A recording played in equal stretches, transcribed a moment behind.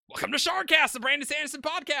Welcome to Shardcast, the Brandon Sanderson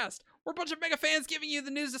podcast. We're a bunch of mega fans giving you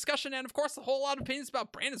the news, discussion, and of course a whole lot of opinions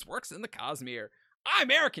about Brandon's works in the Cosmere.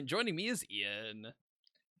 I'm Eric, and joining me is Ian.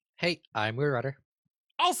 Hey, I'm Weir Rudder.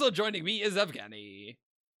 Also joining me is Evgeny.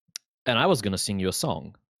 And I was gonna sing you a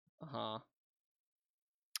song, Uh-huh.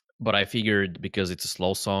 but I figured because it's a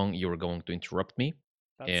slow song, you were going to interrupt me,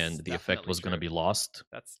 and the effect was gonna be lost.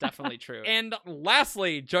 That's definitely true. And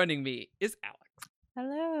lastly, joining me is Alex.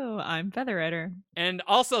 Hello, I'm Featherrider. And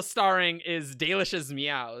also starring is Dalish's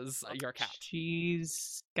Meows, your cat.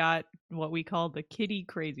 She's got what we call the kitty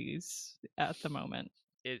crazies at the moment.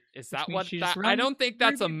 Is that means what she that? just I runs don't think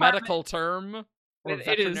that's a through the medical term or It is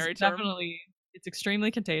veterinary term. definitely, it's extremely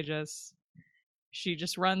contagious. She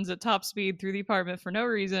just runs at top speed through the apartment for no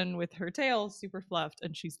reason with her tail super fluffed,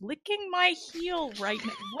 and she's licking my heel right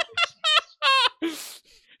now. What?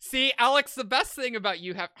 See, Alex, the best thing about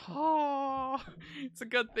you it's a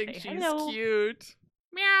good thing Say she's hello. cute.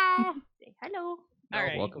 Meow. Say hello. No, All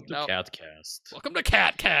right. Welcome to No. Catcast. Welcome to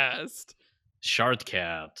Catcast.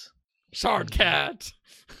 Shardcat. Shardcat.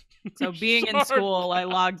 So being in Shard- school, I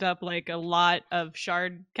logged up like a lot of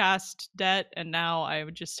Shardcast debt, and now I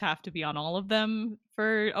would just have to be on all of them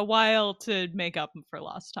for a while to make up for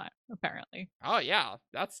lost time, apparently. Oh yeah,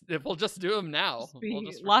 we'll just do them now. We'll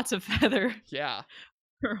just, Lots of feather yeah.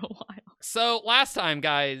 for a while. So last time,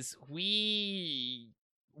 guys, we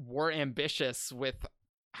were ambitious with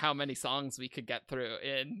how many songs we could get through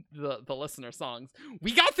in the listener songs.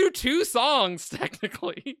 We got through 2 songs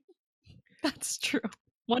technically. That's true.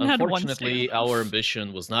 One had one Unfortunately, stand. our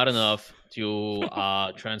ambition was not enough to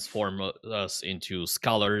transform us into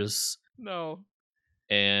scholars, No.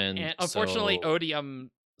 and Unfortunately, so, Odium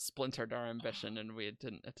splintered our ambition, and it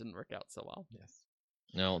didn't work out so well. Yes.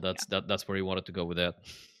 no, that's where he wanted to go with that.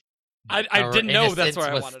 I Our didn't know that's innocence where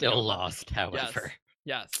I was wanted still to go. lost, however.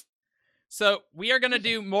 Yes. So we are gonna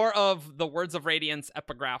do more of the Words of Radiance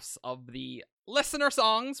epigraphs of the listener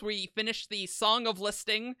songs. We finished the Song of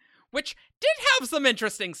Listing, which did have some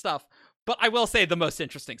interesting stuff, but I will say the most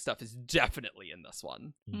interesting stuff is definitely in this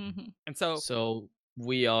one. Mhm. And so So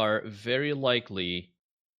we are very likely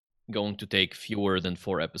going to take fewer than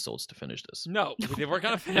 4 episodes to finish this. no, we're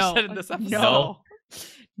gonna finish No, it in this episode.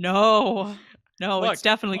 no, Look, it's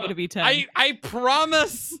definitely going to be 10. I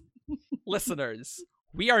promise, listeners,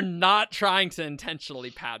 we are not trying to intentionally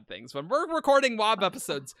pad things. When we're recording WoB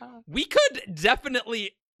episodes, we could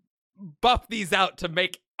definitely buff these out to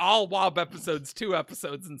make all WoB episodes 2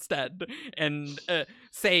 episodes instead, and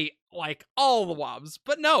say like all the WoBs.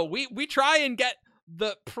 But no, we try and get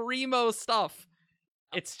the primo stuff.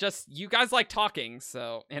 It's just you guys like talking,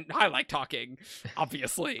 so, and I like talking,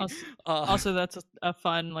 obviously. Also, that's a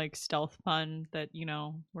fun like stealth pun that,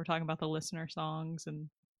 we're talking about the listener songs, and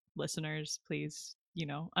listeners, please,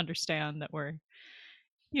 understand that we're,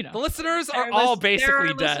 the listeners there are are all there are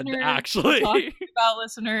basically dead, listeners actually. talking about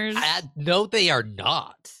listeners. No, they are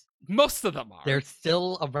not. Most of them are. They're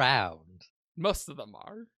still around. Most of them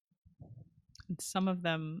are. And some of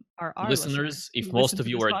them are our Listeners, if who most listen of to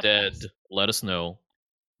you this are dead, podcast. let us know.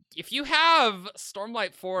 If you have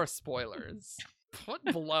Stormlight 4 spoilers, put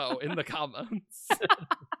below in the comments.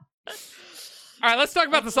 All right, let's talk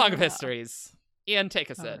about the Song of Histories. Ian, take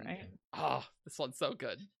us All in. right. Oh, this one's so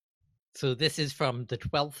good. So this is from the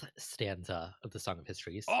 12th stanza of the Song of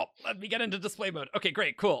Histories. Oh, let me get into display mode. Okay,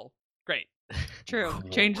 great, cool. Great. True. Cool.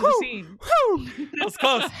 Change the Woo! scene. Woo! That was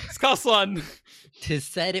close. It's a close one. 'Tis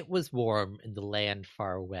said it was warm in the land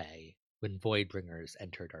far away when Voidbringers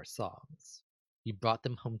entered our songs. We brought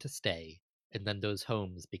them home to stay, and then those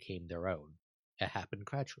homes became their own. It happened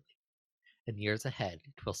gradually. In years ahead,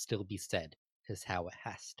 'twill still be said, 'tis how it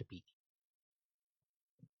has to be.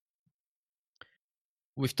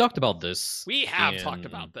 We've talked about this. We have talked in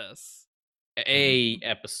about this a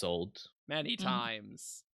episode. many Mhm.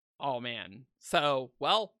 times. Oh, man. So,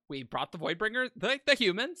 well, we brought the Voidbringer, the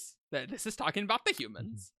humans. This is talking about the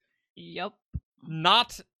humans. Yep.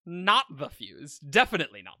 Not the fused.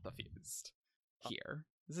 Definitely not the fused here.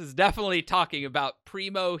 This is definitely talking about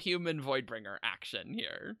primo human Voidbringer action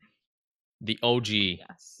here. The OG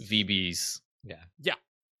Yes. VBs. Yeah.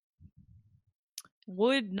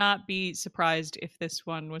 Would not be surprised if this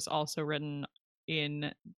one was also written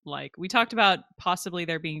in, like, we talked about possibly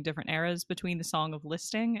there being different eras between the Song of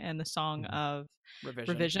Listing and the Song Mhm. of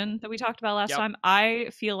Revision. Revision that we talked about last Yep. time. I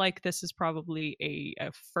feel like this is probably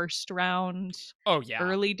a first round, Oh, yeah.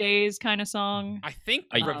 early days kind of song. I think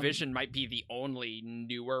I- Revision might be the only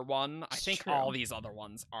newer one. I think True. all these other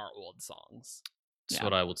ones are old songs. That's Yeah.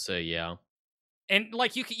 what I would say, yeah. And,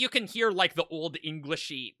 like, you can hear, like, the old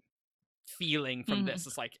Englishy feeling from Mhm. this.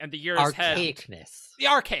 It's like, and the years had Archaicness. the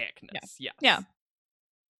archaicness. Yes. Yeah.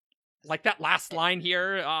 Like that last line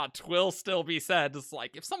here, "'Twill still be said." It's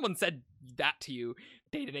like if someone said that to you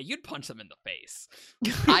day to day, you'd punch them in the face.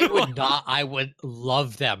 I would not. I would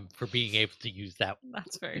love them for being able to use that.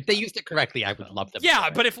 That's very. If they used it correctly, I would love them. Yeah,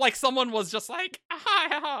 for but it. if like someone was just like,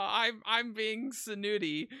 I'm being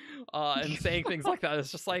snooty, and saying things like that,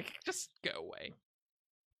 it's just like, just go away.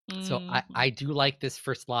 So Mhm. I do like this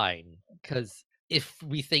first line, because if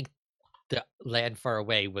we think the land far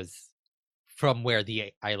away was from where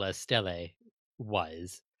the Isla Stelle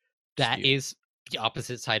was, that Steel. is the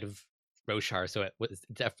opposite side of Roshar, so it was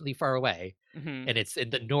definitely far away, Mhm. and it's in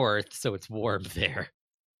the north, so it's warm there.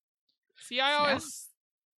 See, I always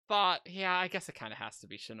thought, yeah, I guess it kind of has to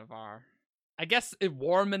be Shinovar. I guess it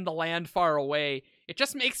warm in the land far away. It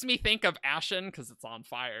just makes me think of Ashen because it's on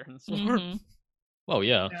fire and it's warm. Mhm. Well,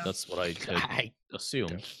 yeah, Yeah. that's what I had I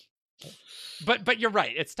assumed. But you're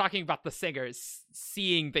right. It's talking about the singers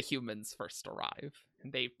seeing the humans first arrive,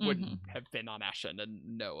 and they wouldn't have been on Ashen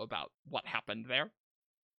and know about what happened there.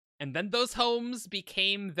 And then those homes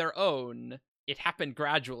became their own. It happened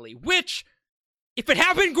gradually. Which, if it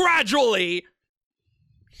happened gradually,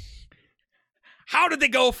 how did they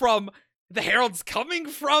go from the heralds coming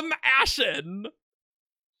from Ashen,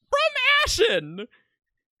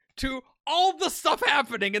 to all the stuff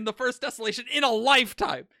happening in the first Desolation in a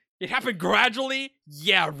lifetime? It happened gradually?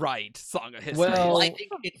 Yeah, right. Song of History. Well, I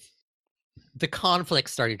think it's the conflict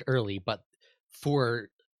started early, but for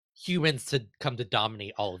humans to come to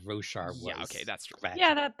dominate all of Roshar was Yeah, okay, that's true. gradual.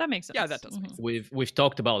 Yeah, that makes sense. Yeah, that does make Mhm. sense. We've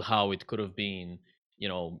talked about how it could have been,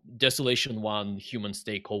 Desolation 1, humans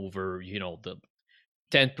take over, the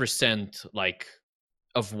 10% like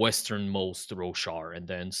of westernmost Roshar, and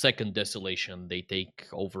then second Desolation they take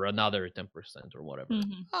over another 10% or whatever.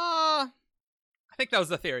 Mhm. I think that was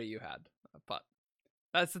the theory you had, but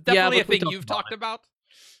that's definitely but a we thing talked you've about talked it. about.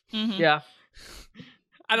 Mhm. Yeah.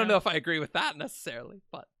 I don't Yeah. know if I agree with that necessarily,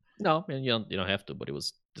 but No, and you don't have to, but it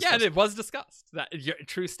was yeah, discussed. it was discussed. That is a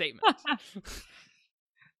true statement.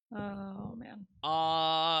 Oh man.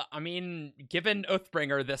 I mean, given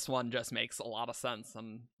Oathbringer, this one just makes a lot of sense,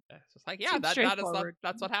 and it's just like, yeah, Seems that is straightforward.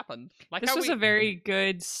 that's what happened. Like This how was we, a very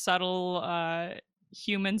good, subtle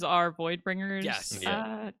humans are Voidbringers Yes.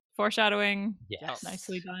 foreshadowing. Yes.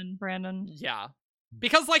 Nicely done, Brandon. yeah,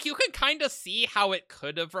 because like you could kind of see how it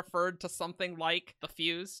could have referred to something like the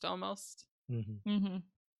Fused almost. Mhm. Mm-hmm.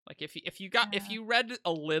 Like if you Yeah. read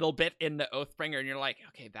a little bit in the Oathbringer and you're like,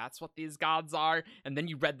 okay, that's what these gods are, and then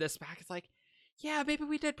you read this back, it's like, yeah, maybe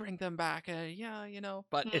we did bring them back. Yeah,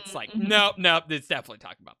 but it's like, Mhm. nope, it's definitely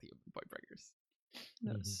talking about the Voidbringers.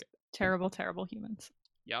 Those terrible, terrible humans.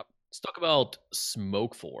 Yep. Let's talk about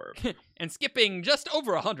Smoke Form. And skipping just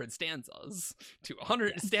over 100 stanzas to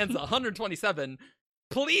stanza 127.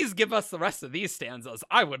 Please give us the rest of these stanzas.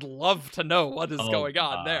 I would love to know what is Oh, going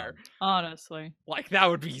on there. Honestly. Like, that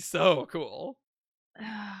would be so cool.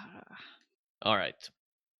 All right.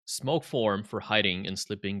 Smoke Form for hiding and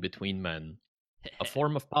slipping between men. A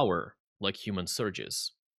form of power, like human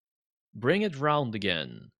surges. Bring it round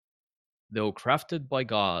again. Though crafted by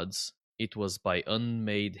gods, it was by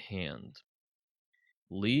unmade hand.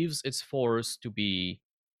 Leaves its force to be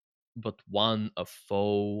but one a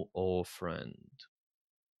foe or friend.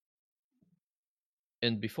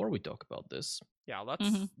 And before we talk about this, Yeah, let's.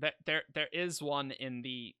 Mhm. There is one in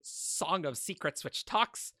the Song of Secrets which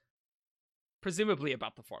talks presumably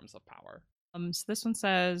about the forms of power. So this one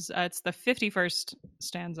says it's the 51st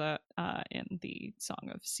stanza in the Song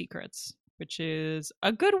of Secrets, which is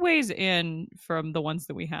a good ways in from the ones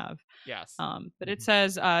that we have. Yes. But it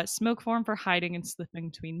says, smoke form for hiding and slipping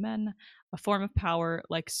between men, a form of power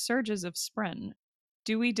like surges of spren.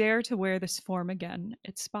 Do we dare to wear this form again?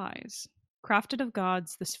 It spies. Crafted of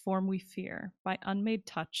gods, this form we fear. By unmade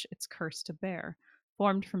touch, its curse to bear.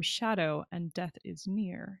 Formed from shadow, and death is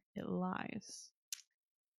near. It lies.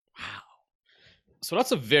 Wow. so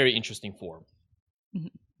that's a very interesting form.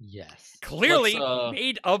 Yes. Clearly Let's,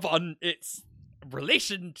 made of its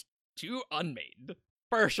relation to unmade.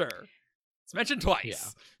 For sure. It's mentioned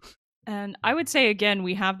twice. And I would say, again,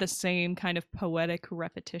 we have the same kind of poetic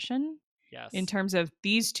repetition. Yes. In terms of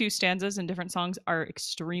these two stanzas in different songs are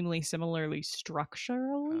extremely similarly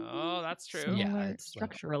structurally. Oh, that's true. Yeah, Similar it's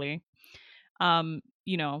structurally.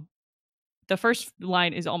 The first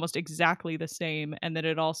line is almost exactly the same, and then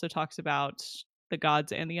it also talks about the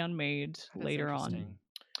gods and the unmade That is later on. interesting.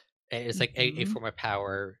 And it's like a Mhm. form of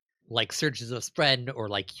power like surges of spren or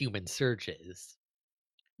like human surges.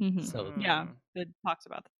 Mhm. So Yeah, it talks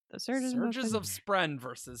about the surges. and those Surges of things. spren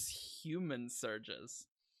versus human surges.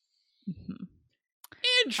 Mhm.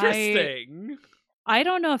 Interesting. I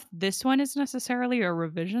don't know if this one is necessarily a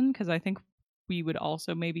revision because I think we would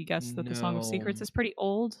also maybe guess that the Song of Secrets No. is pretty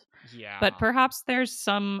old. Yeah. But perhaps there's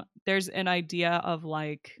an idea of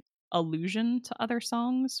like allusion to other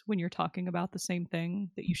songs when you're talking about the same thing,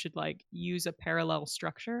 that you should like use a parallel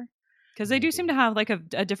structure, because they do seem to Maybe. have like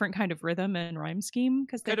a different kind of rhythm and rhyme scheme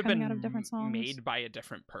because they're could have coming been out of different songs. made by a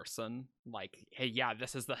different person. Like, hey, yeah,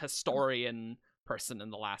 this is the historian person in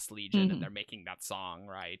the Last Legion, Mhm. and they're making that song,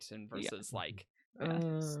 right? And versus like,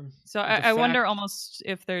 So I wonder almost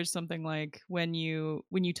if there's something like when you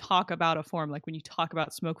talk about a form, like when you talk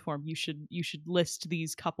about smoke form, you should list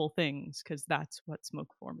these couple things because that's what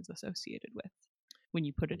smoke form is associated with when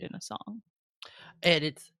you put it in a song. And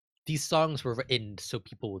these songs were written so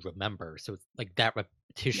people would remember. So it's like that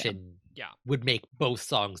repetition Yeah. would make both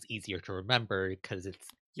songs easier to remember because it's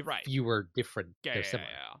you're right. fewer different. Yeah, They're yeah, similar.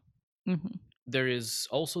 yeah. Mm-hmm. There is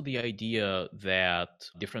also the idea that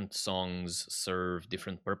different songs serve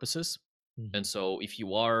different purposes. Mhm. And so if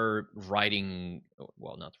you are writing,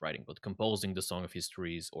 well, not writing, but composing the Song of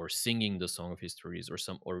Histories or singing the Song of Histories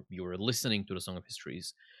or you're listening to the Song of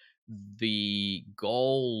Histories, the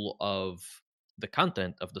goal of the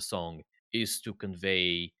content of the song is to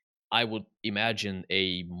convey, I would imagine,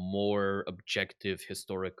 a more objective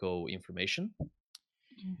historical information.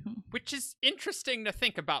 Mm-hmm. Which is interesting to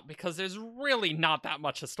think about because there's really not that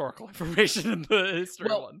much historical information in the history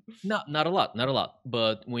one. Not a lot.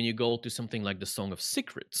 But when you go to something like the Song of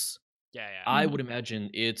Secrets, Yeah, yeah. I would imagine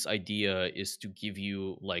its idea is to give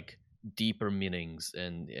you like deeper meanings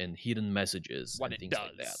and hidden messages what and it things does.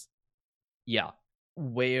 like that. Yeah,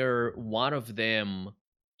 where one of them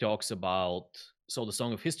talks about, so the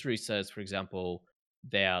Song of History says, for example,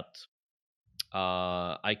 that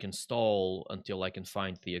I can stall until I can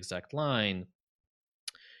find the exact line.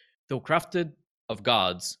 Though crafted of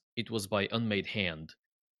gods, it was by unmade hand,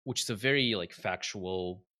 which is a very like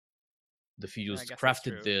factual. The I Fuse guess that's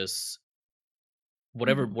true. crafted this,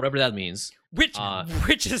 whatever that means.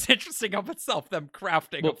 Which is interesting of itself, them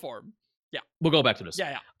crafting well, a form. We'll go back to this.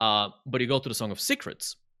 Yeah. But you go to the Song of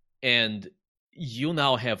Secrets, and you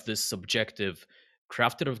now have this subjective,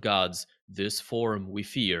 crafted of gods, this form we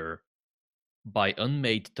fear, by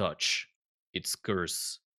unmade touch, its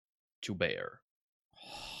curse to bear.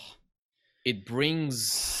 It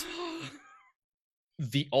brings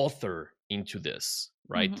the author into this,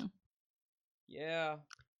 right? Mhm. Yeah.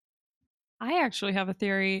 I actually have a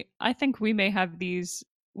theory. I think we may have these.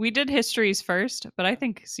 We did histories first, but I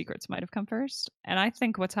think secrets might have come first. And I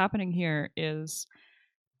think what's happening here is,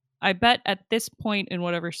 I bet at this point in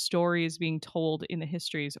whatever story is being told in the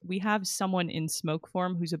histories, we have someone in smoke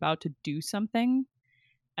form who's about to do something.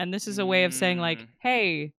 And this is a way of saying, like,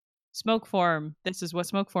 hey, smoke form, this is what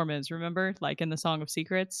smoke form is. Remember? Like in the Song of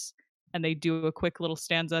Secrets. And they do a quick little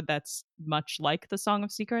stanza that's much like the Song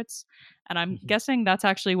of Secrets. And I'm guessing that's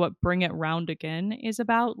actually what Bring It Round Again is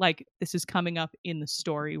about. Like, this is coming up in the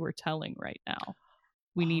story we're telling right now.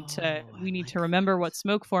 We need to remember what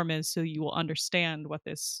smoke form is, so you will understand what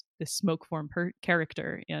this smoke form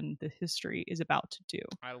character in the history is about to do.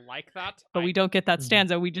 I like that. But we don't get that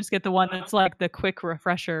stanza. We just get the one that's like the quick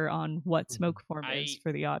refresher on what smoke form is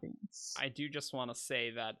for the audience. I do just want to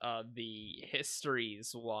say that the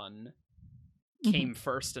histories one came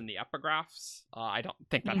first in the epigraphs. I don't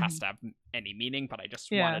think that has to have any meaning, but I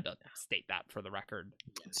just wanted to state that for the record.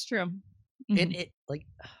 It's true. And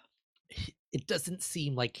it doesn't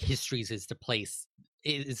seem like Histories is the place.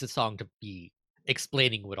 It is a song to be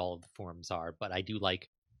explaining what all of the forms are, but I do like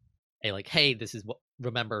hey, this is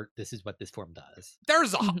what this form does.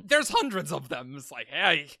 There's hundreds of them. It's like,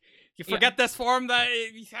 hey, you forget this form that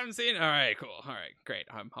you haven't seen? All right, cool. All right, great.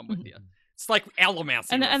 I'm with you. It's like Allomancy.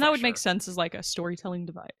 And that would make sense as like a storytelling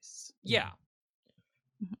device. Yeah.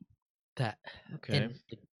 That okay. And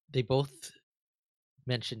they both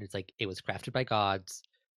mentioned it's like it was crafted by gods,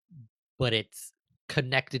 but it's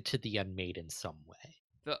connected to the unmade in some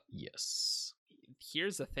way. Yes.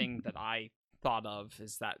 Here's a thing that I thought of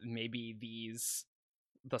is that maybe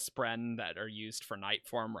the spren that are used for night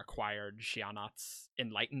form required Xianat's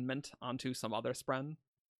enlightenment onto some other spren.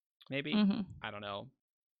 Maybe? I don't know.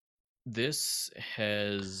 This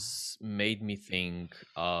has made me think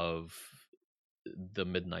of the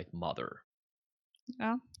Midnight Mother.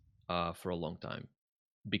 Yeah. For a long time.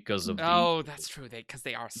 Because of that's true. Because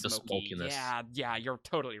they are smoky. The smokiness. Yeah, you're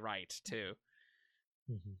totally right too.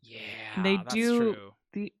 Yeah, they that's do.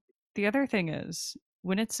 True. The other thing is,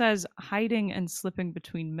 when it says hiding and slipping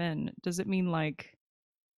between men, does it mean like,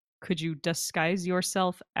 could you disguise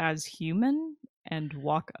yourself as human and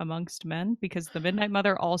walk amongst men? Because the Midnight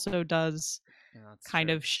Mother also does kind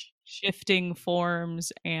of shifting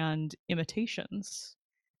forms and imitations.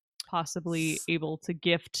 possibly able to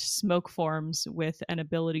gift smoke forms with an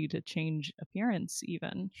ability to change appearance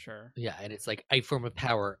even. Sure. Yeah, and it's like a form of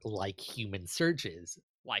power like human surges,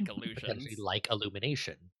 Like potentially illusions. like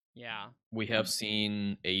illumination. Yeah. We have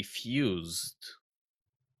seen a fused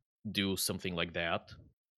do something like that.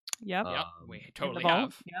 Yep. Yep. Um, We In the totally vault.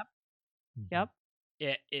 have. Yep. Mhm. Yep.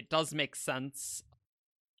 It does make sense.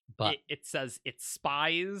 But It says it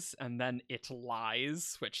spies and then it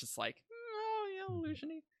lies, which is like, oh yeah,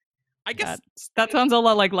 illusiony. I guess That sounds a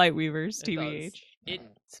lot like Lightweavers, it does. TBH. It.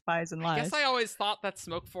 Spies and I lies. guess I always thought that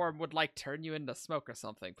smoke form would like turn you into smoke or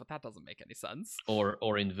something, but that doesn't make any sense.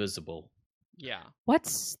 or invisible. Yeah.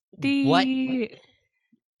 What's the What- Ian?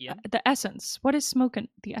 the essence? What is smoke and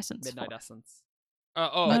the essence Midnight for? Essence.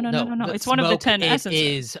 No. It's one of the 10 essences.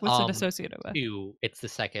 Is, What's it associated with? two. It's the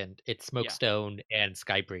second. It's Smokestone and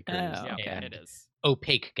Skybreakers Oh, Yeah, okay. and it is.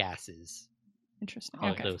 opaque gases. Interesting.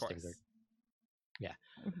 All Okay. those of things course.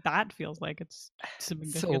 That feels like it's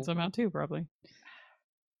significant So- amount too, probably.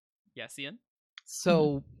 Yes, Ian?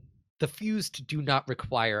 So the fused do not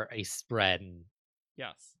require a Spren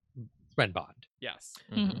Yes. bond. Yes.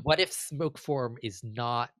 Mhm. What if smoke form is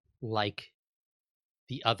not like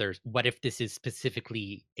the others? What if this is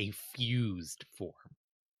specifically a fused form?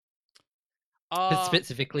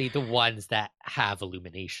 Specifically the ones that have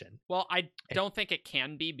illumination. Well, I don't think it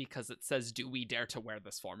can be because it says, "Do we dare to wear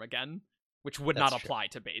this form again?" Which would That's not true. apply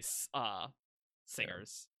to base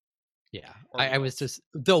singers. Yeah. Or I was wheels. just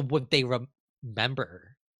though would they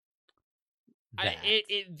remember that?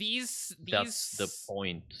 These That's the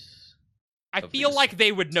point. I of feel these like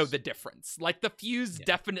they would know forms. the difference. Like the fuse Yeah.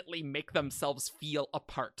 definitely make themselves feel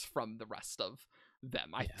apart from the rest of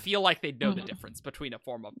them. I Yeah. feel like they'd know the Mhm. difference between a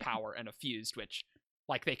form of power and a fused, which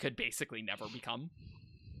like they could basically never become.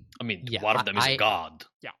 I mean, Yeah, one of them is I- a god.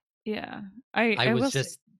 Yeah. I will was say-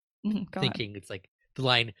 just Mhm, go ahead. thinking it's like the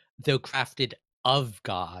line though crafted of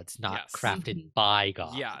gods, not Yes. crafted Mhm. by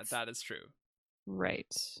gods. Yeah, that is true.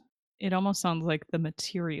 Right. It almost sounds like the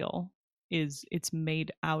material it's made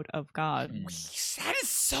out of gods. That is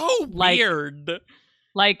so Like- weird.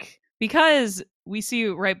 Like, because we see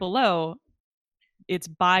right below, it's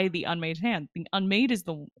by the unmade hand. The unmade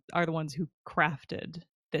are the ones who crafted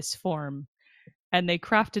this form, and they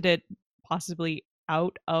crafted it possibly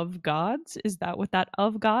out of gods. Is that what that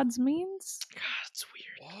of gods means? God, it's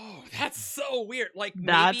weird. Whoa, that's so weird. Like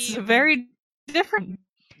That's maybe, very different.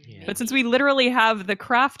 Yeah. But since we literally have the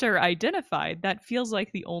crafter identified, that feels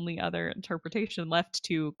like the only other interpretation left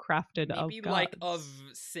to crafted of maybe gods. like of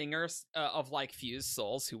singers of like fused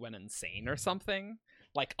souls who went insane or something.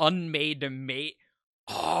 Like unmade mate.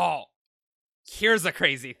 Oh, here's a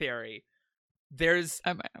crazy theory. There's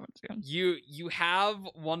I might have to. you have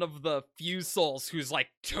one of the fused souls who's like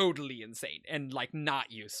totally insane and like not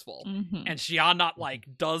useful. Mhm. And Shianat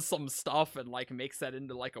like does some stuff and like makes that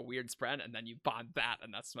into like a weird spren, and then you bond that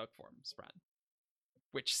and that's smoke form spren.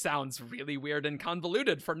 Which sounds really weird and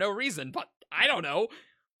convoluted for no reason, but I don't know.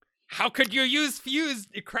 How could you use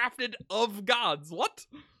fused crafted of gods? What?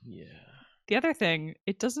 Yeah. The other thing,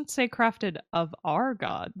 it doesn't say crafted of our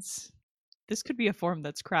gods. This could be a form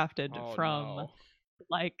that's crafted Oh, from no.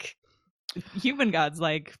 like human gods,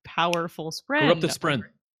 like powerful spren. Corrupted Spren.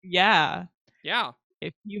 Yeah. Yeah.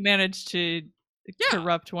 If you manage to Yeah.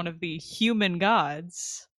 corrupt one of the human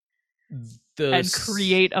gods The and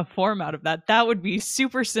create a form out of that, that would be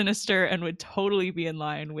super sinister and would totally be in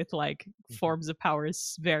line with like forms of power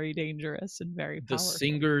is very dangerous and very the powerful.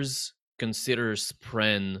 singers consider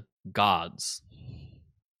Spren gods.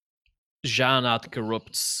 Janat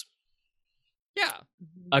corrupts Yeah.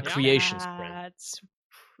 a Yeah. creation Spren.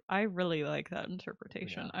 I really like that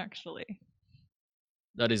interpretation, actually.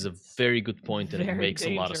 That is a very good point, and it Very makes a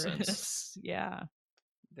lot of sense. dangerous. Yeah.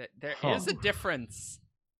 There Huh. is a difference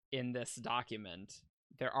in this document.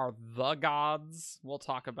 There are the gods. We'll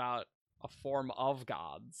talk about a form of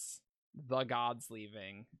gods. The gods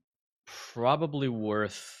leaving. Probably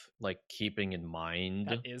worth like keeping in mind.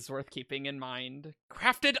 That is worth keeping in mind.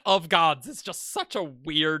 Crafted of gods is just such a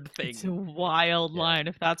weird thing. It's a wild Yeah. line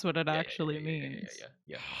if that's what it Yeah, actually yeah. means.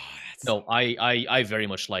 That's- No, I very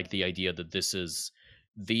much like the idea that this is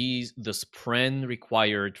the spren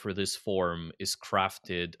required for this form is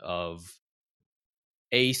crafted of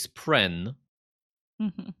a spren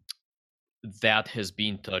Mhm. that has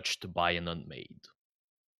been touched by an unmade.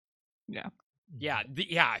 Yeah,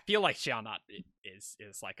 I feel like Shianat is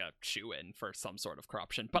like a shoe-in for some sort of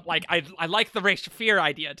corruption. But like I like the Racial Fear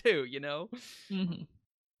idea too, you know? Mhm.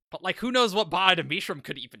 But like who knows what Baad and Mishram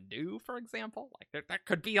could even do, for example? Like there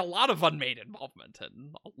could be a lot of unmade involvement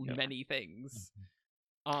in many things.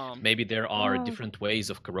 Maybe there are Well- different ways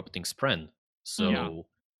of corrupting spren. So Yeah.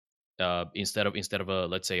 instead of a,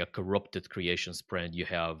 let's say, a corrupted creation spren, you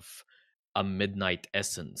have a midnight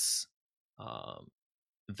essence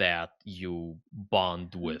that you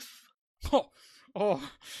bond with. Oh,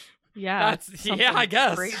 Yeah, that's I something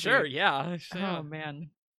guess crazy. sure, yeah. Oh man,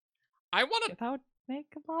 I want to that would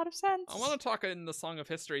make a lot of sense. I want to talk in the Song of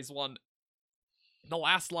Histories one. The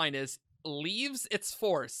last line is leaves its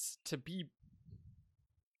force to be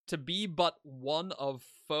but one of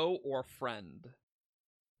foe or friend.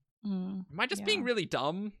 Am I just being really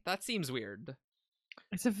dumb? That seems weird.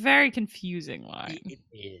 It's a very confusing line. It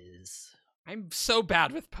is. I'm so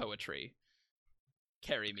bad with poetry.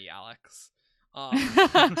 Carry me, Alex.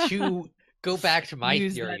 To go back to my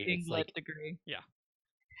Use theory, that it's English like, degree.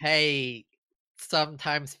 hey,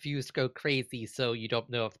 sometimes fused go crazy, so you don't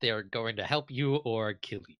know if they're going to help you or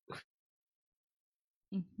kill you.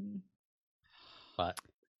 Mm-hmm. But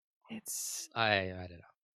It's I don't know.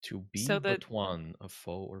 To be So but one, a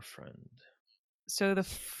foe or friend. so the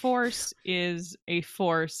force is a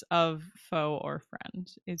force of foe or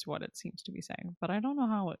friend, is what it seems to be saying. But I don't know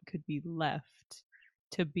how it could be left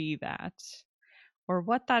to be that, or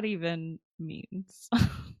what that even means.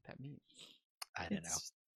 That means. I don't know.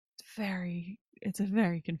 It's a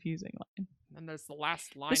very confusing line. And there's the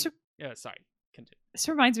last line. This, Yeah, sorry. Continue. this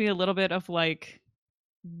reminds me a little bit of like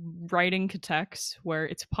writing text, where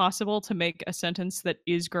it's possible to make a sentence that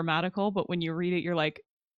is grammatical, but when you read it, you're like,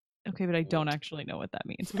 okay, but I don't actually know what that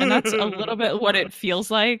means. And that's a little bit what it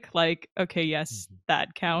feels like. Like, okay, yes,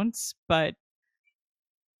 that counts, but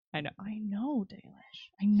I know, Dalish.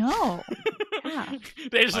 I know. Yeah.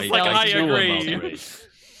 They's just like, I too am agree. outraged.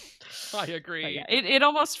 I agree. But yeah, it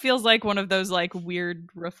almost feels like one of those like weird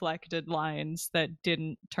reflected lines that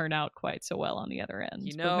didn't turn out quite so well on the other end.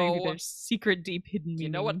 You But maybe know- there's secret deep hidden You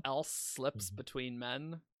know what meaning. else slips between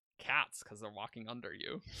men? Cats, because they're walking under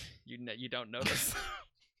you. You don't notice.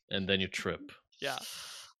 And then you trip. Yeah.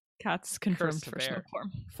 Cats confirmed Curse to for bear.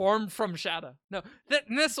 Snowform. Formed from shadow. No,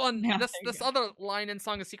 this one, Yeah, this there you this go. other line in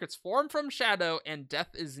Song of Secrets: formed from shadow, and death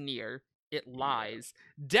is near. It lies.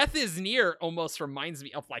 Death is near almost reminds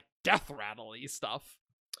me of like death rattle-y stuff.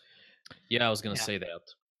 Yeah, I was gonna Yeah. say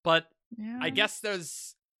that. But Yeah. I guess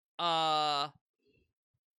there's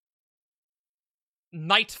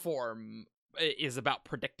night form is about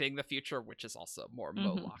predicting the future, which is also more Mhm.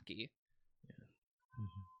 Moloch-y.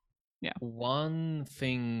 One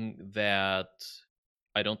thing that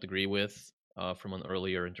I don't agree with from an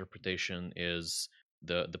earlier interpretation is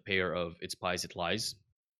the pair of it spies, it lies.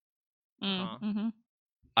 Mm-hmm.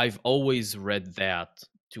 I've always read that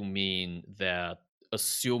to mean that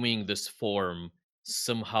assuming this form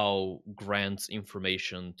somehow grants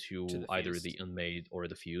information to To the either fused. the unmade or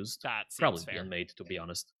the fused. That seems Probably fair. the unmade, to be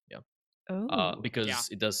honest. Yeah. Oh. Because Yeah.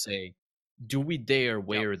 it does say, do we dare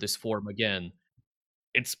wear this form again?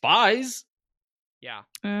 It spies. Yeah.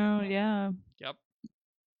 Oh, yeah. Yep.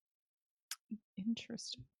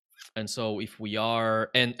 Interesting. And so if we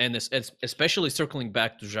are, and especially circling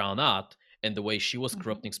back to Jeanette and the way she was Mhm.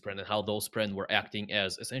 corrupting Spren and how those Spren were acting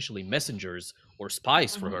as essentially messengers or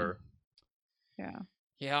spies for Mhm. her, Yeah.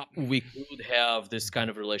 Yeah. we could have this kind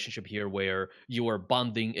of relationship here where you are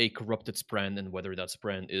bonding a corrupted Spren, and whether that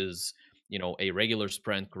Spren is, a regular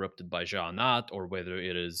Spren corrupted by Jeanette, or whether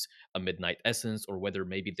it is a Midnight Essence, or whether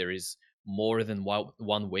maybe there is more than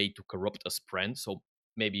one way to corrupt a Spren. So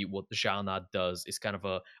maybe what Jeanette does is kind of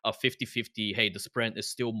a 50-50, hey, the Spren is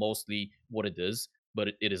still mostly what it is, but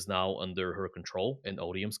it is now under her control and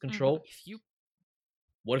Odium's control. If you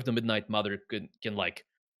What if the Midnight Mother can like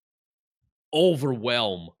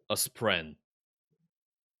overwhelm a Spren?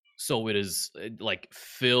 So it is like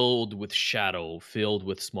filled with shadow, filled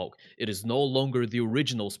with smoke. It is no longer the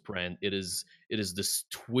original Spren. It is this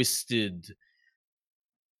twisted,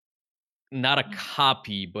 not a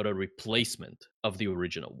copy, but a replacement of the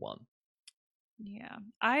original one. Yeah.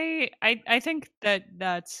 I think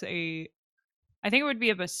that's a I think it would be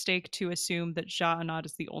a mistake to assume that Jeanette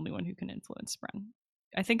is the only one who can influence Spren.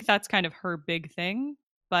 I think that's kind of her big thing,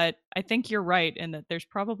 but I think you're right in that there's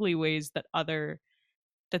probably ways that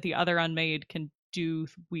the other unmade can do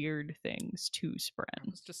weird things to I Spren.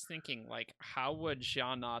 was just thinking, like, how would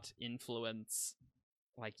Jeanette influence,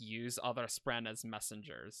 like, use other Spren as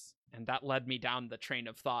messengers? And that led me down the train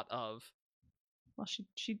of thought of, Well,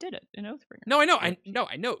 she did it in Oathbringer. no, I know,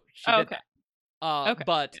 I know, she did okay. that. Okay.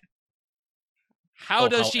 But how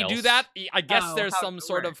does how she do else? that? I guess Oh, there's how some does it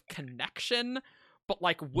sort work? of connection, but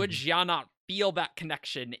like, would Jeanette feel that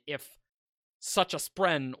connection if such a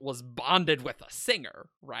Spren was bonded with a singer,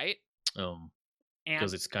 right?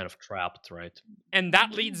 Because it's kind of trapped, right? And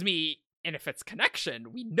that leads me, and if it's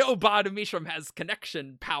connection, we know Bada Mishram has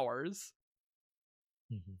connection powers.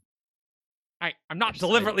 Mhm. I'm not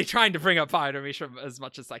deliberately trying to bring up Fire Mishram as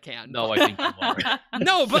much as I can. No, but- I think you are.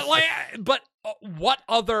 No, but what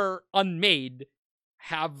other unmade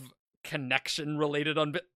have connection related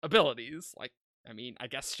abilities? Like, I mean, I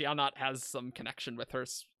guess Shianat has some connection with her.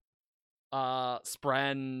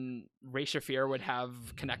 Spren, Reshafir would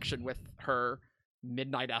have connection with her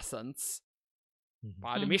Midnight Essence. Mhm.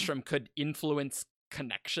 Fire Mishram could influence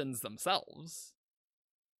connections themselves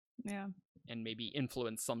Yeah. and maybe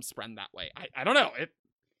influence some Spren that way. I don't know.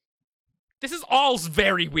 This is all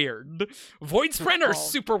very weird. Void Spren are all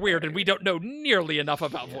super weird, and we very don't know nearly enough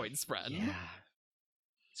about Yeah. Void Spren. Yeah.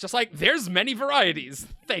 It's just like, there's many varieties.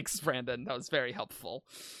 Thanks, Brandon. That was very helpful.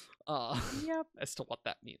 Yep. As to what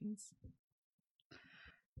that means.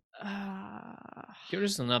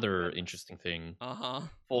 Here's another interesting thing. Uh-huh.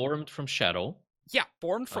 Formed from shadow. Yeah,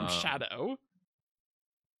 born from Um, shadow.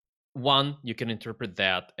 One, you can interpret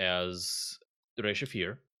that as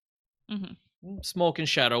Reshafir. Mhm. Smoke and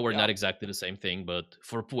shadow are Yeah. not exactly the same thing, but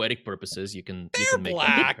for poetic purposes, you can They're make black.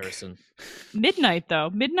 that comparison. Midnight though.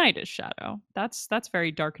 Midnight is shadow. That's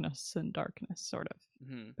very darkness and darkness sort of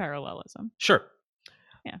Mhm. parallelism. Sure.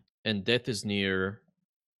 Yeah. And death is near.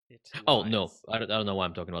 It Oh no, lies. I don't know why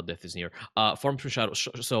I'm talking about death is near. Formed from shadow.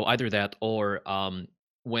 So either that or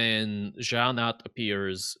when Jeanat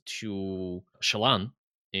appears to Shallan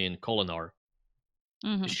in Kolinar,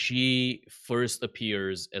 Mhm. she first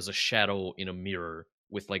appears as a shadow in a mirror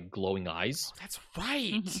with like glowing eyes, Oh, that's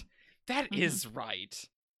right. Mhm. That Mhm. is right.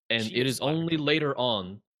 and She it is is black. only later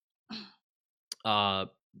on,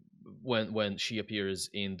 when she appears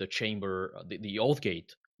in the chamber, the Oath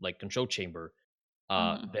Gate, like control chamber,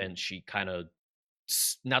 Mhm. then she kind of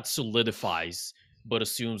not solidifies, but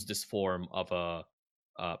assumes this form of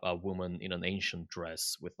a woman in an ancient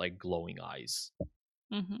dress with like glowing eyes.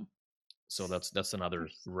 Mhm. So that's another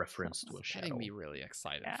There's reference to a It's shadow. getting me really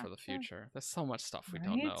excited Yeah. for the Yeah. future. There's so much stuff we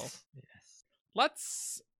don't know. Right? Yes.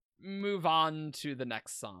 Let's move on to the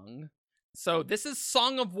next song. So this is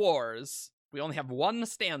Song of Wars. We only have one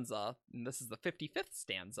stanza, and this is the 55th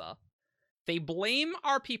stanza. They blame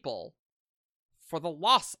our people for the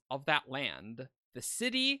loss of that land. The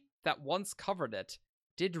city that once covered it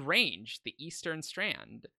did range the eastern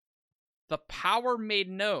strand. The power made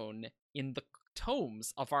known in the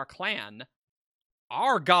tomes of our clan.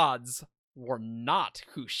 Our gods were not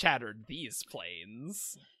who shattered these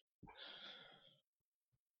plains.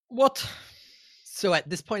 What? So at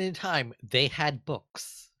this point in time, they had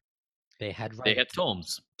books. They had They had writings.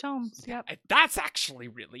 tomes. Tomes. Yep. That's actually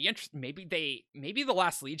really interesting. Maybe the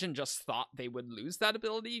Last Legion just thought they would lose that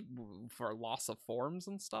ability for loss of forms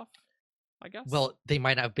and stuff. I guess. Well, they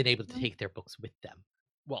might not have been able to Mm. take their books with them.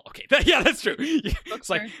 well, okay, yeah, that's true. It's Books,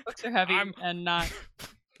 like books are heavy I'm- and not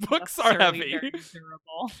books are necessarily heavy. very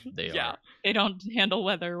durable. They Yeah. are. They don't handle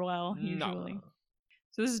weather well No. usually.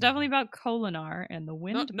 So this is definitely about Kolinar and the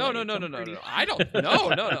wind. No. I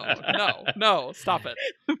don't. No. Stop it.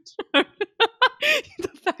 The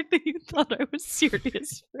fact that you thought I was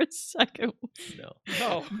serious for a second. No.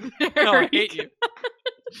 No, no, I hate you.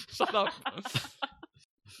 Shut up.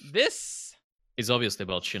 This. It's obviously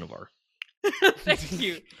about Shinovar. Thank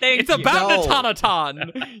you. Thank It's you. about No.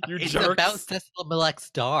 Natanaton. You It's jerks. about Cecil Malek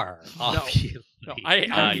Star, obviously. No, Ah,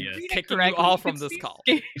 I'm yes. kicking you Correctly, all you from can this see call.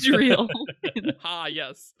 Stage reel. Ah,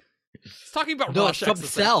 yes. It's talking about No, Rosh it's from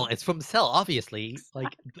Exorcism. Cell. It's from Cell, obviously.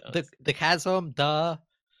 Like the chasm, the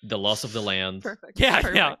The loss of the land. Perfect. Yeah.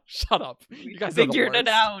 Perfect. Shut up. We You guys are the figured it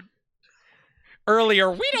worst. out. Earlier,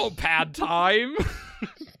 we don't pad time.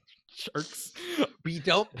 Jerks. we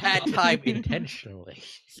don't pad time intentionally.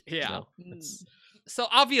 Yeah. No, Mm. it's- So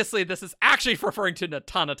obviously, this is actually referring to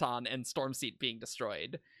Natanaton and Stormseat being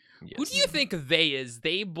destroyed. Who do you yes. think they is?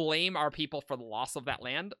 They blame our people for the loss of that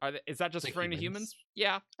land? Is that just The referring to humans. humans?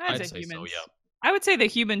 Yeah. I'd, I'd say say so, humans. yeah. I would say the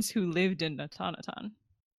humans who lived in Natanaton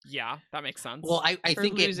Yeah, that makes sense. Well, I for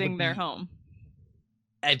think it losing would their be home.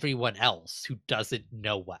 everyone else who doesn't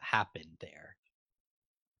know what happened there.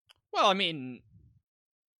 Well, I mean,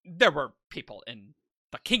 there were people in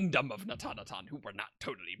the kingdom of Natanaton who were not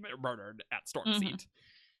totally murdered at Stormseat.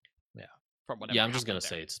 Yeah. From whatever. Yeah, I'm just gonna happened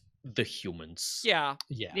say there. it's the humans. Yeah.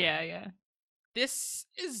 Yeah. Yeah. This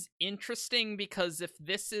is interesting because if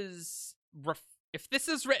this is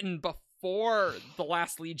written before the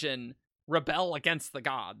Last Legion rebel against the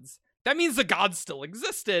gods, that means the gods still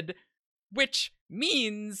existed, which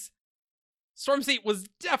means Stormseat was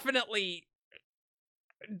definitely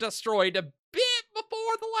destroyed a bit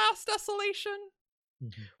before the last desolation.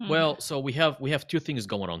 Mhm. Mhm. Well, so we have two things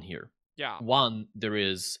going on here. Yeah. One, there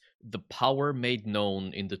is the power made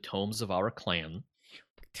known in the tomes of our clan.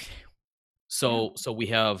 So we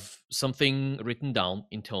have something written down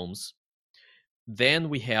in tomes, Then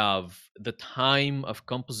we have the time of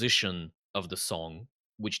composition of the song,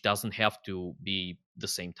 which doesn't have to be the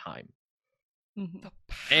same time. Mhm. The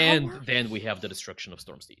And power? then we have the destruction of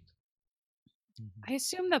Stormsteed. I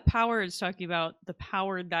assume the power is talking about the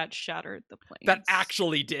power that shattered the plains. that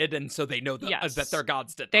actually did, and so they know that Yes. that their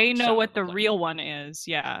gods did. They not know shatter what the plains. real one is,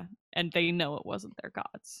 yeah, and they know it wasn't their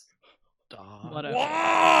gods. Whatever.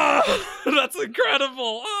 Whoa! That's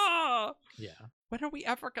incredible. Ah! Yeah. When are we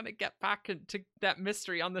ever gonna get back into that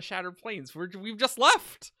mystery on the Shattered Plains? We've just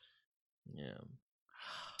left. Yeah.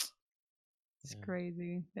 It's Yeah.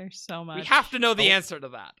 crazy. There's so much. We have to know the Oh. answer to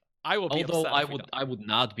that. I will be Although upset if we don't. I would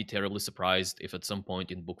not be terribly surprised if at some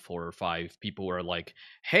point in book 4 or 5 people were like,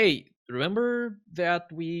 "Hey, remember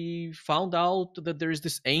that we found out that there is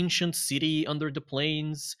this ancient city under the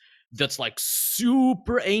plains that's like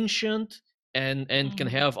super ancient and can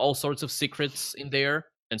Mhm. have all sorts of secrets in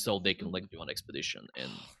there?" And so they can like do an expedition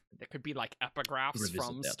and There could be like epigraphs Revisit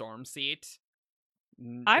from that. Stormseat.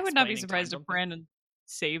 I would not be explaining surprised time if Brandon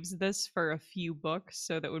saves this for a few books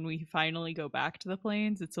so that when we finally go back to the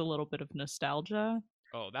plains, it's a little bit of nostalgia.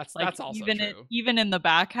 Oh, that's Like also even true. even in the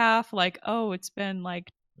back half, like, oh, it's been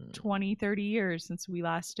like Mm. 20, 30 years since we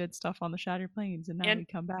last did stuff on the Shattered Plains, and now And- we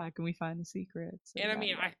come back and we find the secrets. And I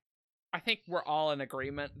mean, I think we're all in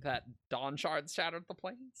agreement that Dawn Shards shattered the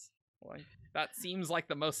plains. Like that seems like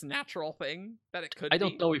the most natural thing that it could. I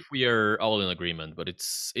don't be. know if we are all in agreement, but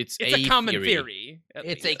it's It's a common theory. at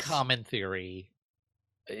It's a least. common theory.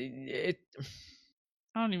 It,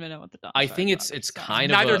 I don't even know what the Dawn I Shards think are, it's but it sounds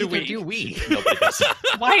kind Neither of a, do we. Neither do we. Nobody does.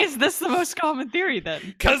 Why is this the most common theory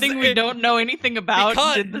then? 'Cause Something we it- don't know anything about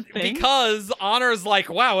did the thing. Because Honor's like,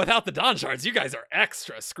 wow, without the Dawn Shards, you guys are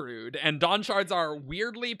extra screwed. And Dawn Shards are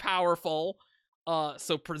weirdly powerful.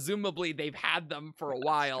 So presumably they've had them for a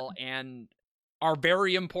while and are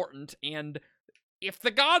very important. And if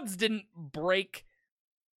the gods didn't break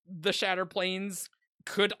the Shattered Plains,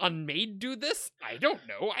 could Unmade do this? I don't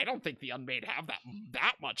know. I don't think the Unmade have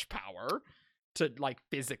that much power to like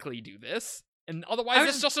physically do this. And otherwise I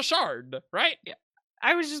was it's just a shard, right?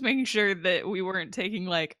 I was just making sure that we weren't taking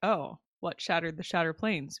like, oh, what shattered the Shattered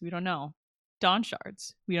Plains? We don't know. Dawn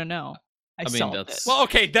Shards? We don't know. I mean, solved that's- it. Well,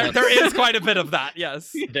 okay, there is quite a bit of that,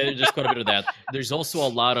 yes. There's just quite a bit of that. There's also a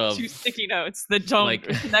lot of Two sticky notes that don't like-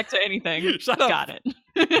 connect to anything. Shut up. Got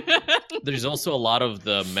it. there's also a lot of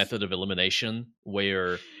the method of elimination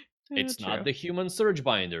where it's not True. the human surge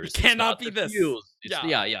binders. It cannot it's not be the this. fuse, it's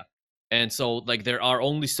Yeah. yeah. And so like there are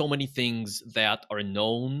only so many things that are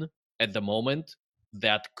known at the moment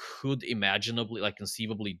that could imaginably like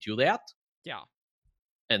conceivably do that. Yeah.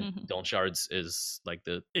 And Mhm. Dawn Shards is like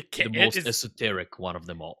the It most is, esoteric one of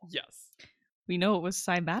them all. yes. We know it was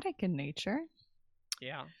cymatic in nature.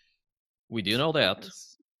 Yeah. We do know that.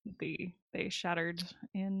 because They shattered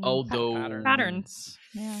in Although patterns.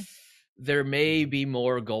 Yeah. there may be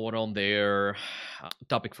more going on there.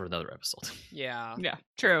 Topic for another episode. Yeah. Yeah.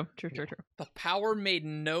 True. The power made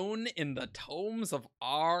known in the tomes of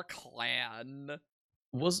our clan.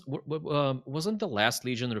 Wasn't the last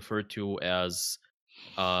legion referred to as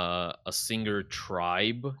a singer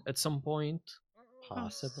tribe at some point?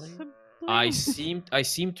 Possibly. I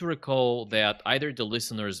seem to recall that either the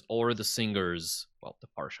listeners or the singers, well, the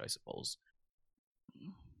Parsha, I suppose,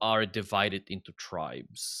 are divided into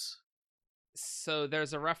tribes. So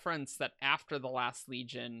there's a reference that after the Last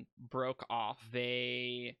Legion broke off,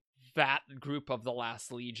 that group of the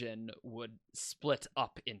Last Legion would split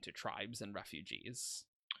up into tribes and refugees.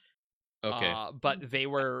 Okay. But they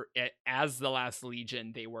were, as the Last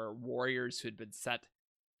Legion, they were warriors who had been set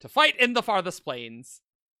to fight in the farthest plains,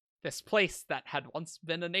 this place that had once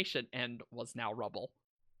been a nation and was now rubble.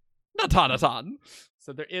 Natan.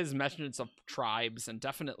 So there is mentions of tribes, and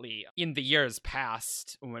definitely in the years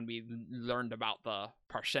past, when we learned about the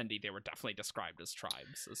Parshendi, they were definitely described as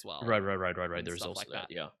tribes as well. Right. and There's stuff also like that.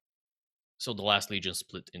 that. Yeah. So the last legion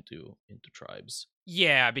split into tribes.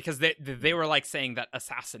 Yeah, because they were like saying that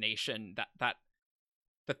assassination, that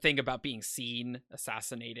the thing about being seen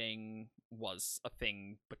assassinating was a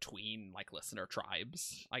thing between like listener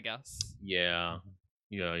tribes, I guess. Yeah.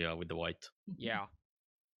 Yeah. With the white. Yeah.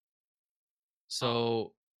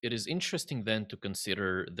 So it is interesting then to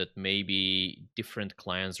consider that maybe different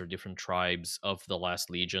clans or different tribes of the last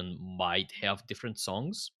legion might have different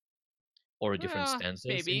songs or different stanzas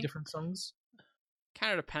maybe. in different songs.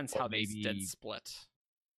 Kind of depends Or how they maybe- did split.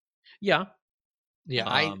 Yeah. Yeah,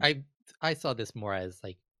 Um, I saw this more as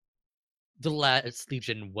like the Last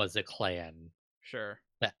Legion was a clan Sure.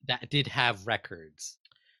 that did have records,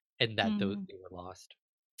 and that those Mhm. they were lost.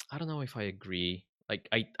 I don't know if I agree. Like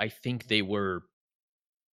I think they were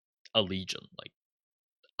a legion, like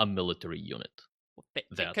a military unit. They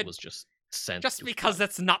that could, was just sent. just to because fight.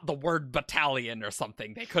 it's not the word battalion or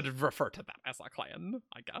something, they could refer to that as a clan,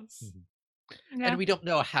 I guess. Mhm. And we don't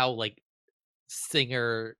know how like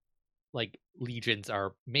singer like legions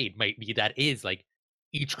are made. Might be that is like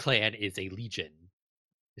each clan is a legion.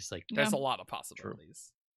 It's like There's Yeah. a lot of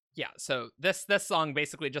possibilities. Yeah, so this song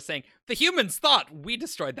basically just saying the humans thought we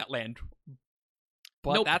destroyed that land,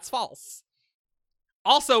 but Nope. that's false.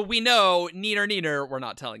 Also, we know neener, we're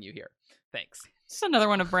not telling you here. Thanks. It's another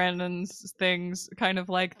one of Brandon's things, kind of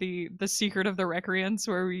like the secret of the recreants,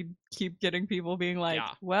 where we keep getting people being like,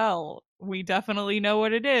 Yeah. "Well, we definitely know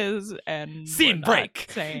what it is," and Scene we're not break.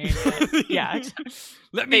 saying it. Yeah, exactly.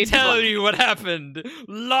 Let me They tell just- you what happened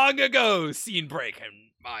long ago. Scene break, and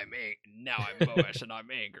now I'm Moesh and I'm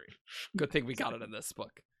angry. Good thing we got it in this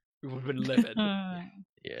book. We would have been livid.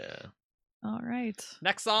 Yeah. All right.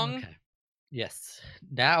 Next song, okay. Yes.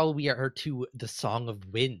 Now we are to the Song of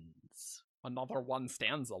Winds. another one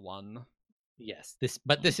stanza one. Yes.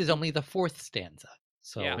 This is only the fourth stanza.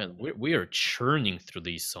 So Yeah. Man, we are churning through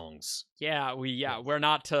these songs. Yeah, Yes. we're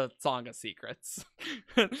not to Song of Secrets.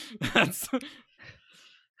 That's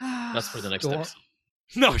That's for the next Storm- episode.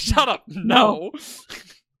 no, shut up. No. No.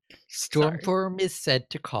 Stormform is said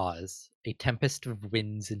to cause a tempest of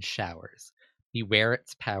winds and showers. Beware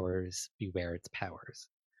its powers, beware its powers.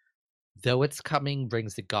 Though its coming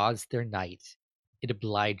brings the gods their night, it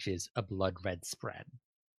obliges a blood-red spread.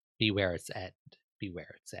 Beware its end,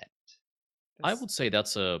 beware its end. I would say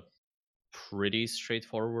that's a pretty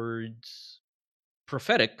straightforward,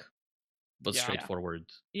 prophetic, but Yeah. straightforward.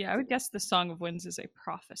 Yeah, I would guess the Song of Winds is a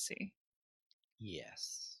prophecy.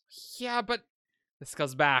 Yes. Yeah, but this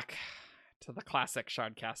goes back to the classic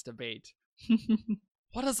Shardcast debate.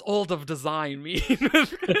 What does old of design mean when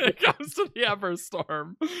it comes to the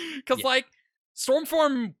Everstorm? Because, Yeah. like,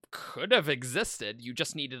 Stormform could have existed. You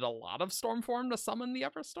just needed a lot of Stormform to summon the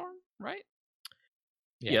Everstorm, right?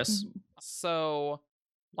 Yeah. Yes, So,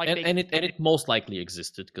 like, and it most likely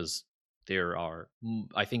existed because there are,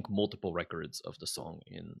 I think, multiple records of the song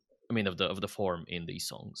of the form in these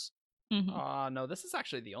songs. Mhm. no, this is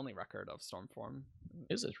actually the only record of Stormform.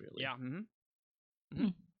 Is it really? Yeah. Hmm.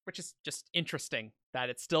 Which is just interesting that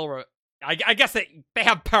it's still. I guess they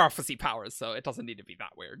have prophecy powers, so it doesn't need to be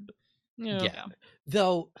that weird. Yeah.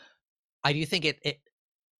 Though I do think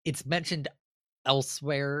it's mentioned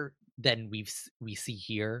elsewhere than we see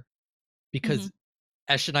here, because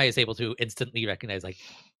Eshonai is able to instantly recognize like,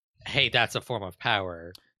 hey, that's a form of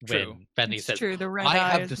power. True. When Benny It's says, true. The red I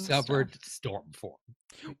eyes have and discovered Stormform.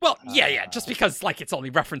 Well, yeah, just Uh, because like it's only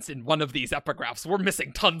referenced in one of these epigraphs, we're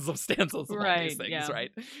missing tons of stanzas of all these Right, things, yeah.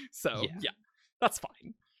 right? So Yeah. yeah, that's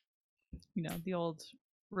fine. The old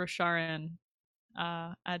Rosharan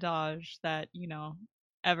adage that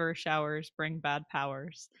ever showers bring bad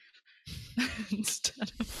powers.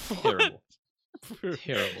 instead Terrible.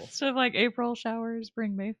 Terrible. of like April showers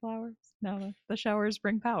bring Mayflowers. No, the showers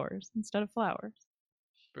bring powers instead of flowers.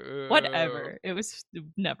 Boo. Whatever. It was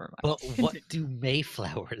never mind. But what do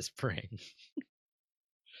Mayflowers bring?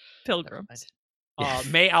 Never Pilgrims.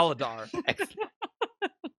 mind. May Aladar. Excellent.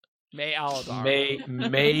 May Aladar.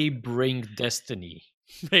 May bring destiny.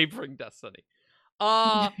 May bring destiny.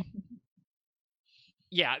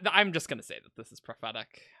 Yeah, I'm just gonna say that this is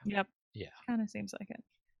prophetic. Yep. Yeah. Kind of seems like it.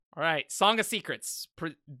 All right, Song of Secrets.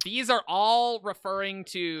 These are all referring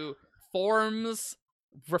to forms,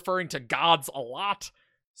 referring to gods a lot.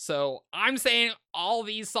 So I'm saying all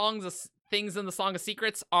these things in the Song of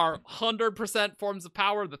Secrets are 100% forms of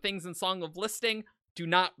power. The things in Song of Listing do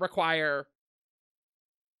not require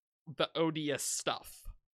the odious stuff.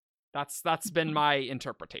 That's been my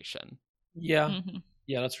interpretation. Yeah, Mhm.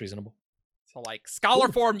 yeah, that's reasonable. So like Scholar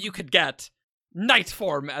form you could get, Knight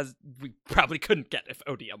form as we probably couldn't get if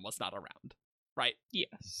Odium was not around, right?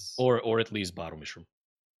 Yes. Or at least Baromishram.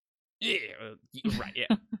 Yeah, right,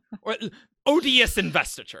 yeah. Or odious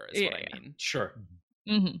investiture is what I Yeah. mean. Sure.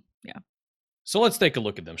 Hmm. So let's take a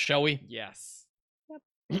look at them, shall we? Yes.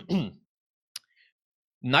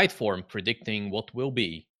 Night form predicting what will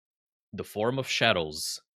be, the form of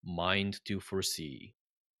shadows, mind to foresee.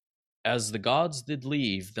 As the gods did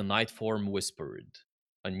leave, the night form whispered,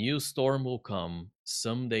 a new storm will come,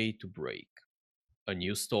 someday to break. A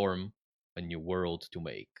new storm, a new world to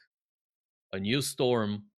make. A new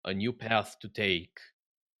storm, a new path to take.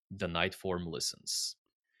 The night form listens.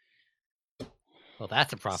 Well,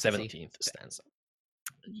 that's a prophecy. 17th stanza.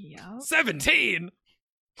 Yeah. 17!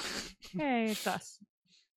 Hey, it's us.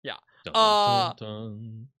 Dun, Uh, dun,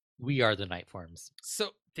 dun. We are the night forms.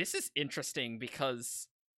 So this is interesting because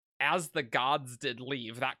as the gods did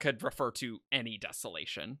leave, that could refer to any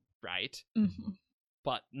desolation, right? Mhm.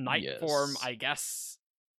 But night form, Yes. I guess,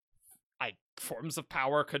 forms of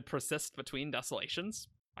power could persist between desolations.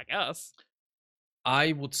 I guess.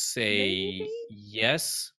 I would say Maybe?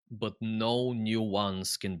 yes, but no new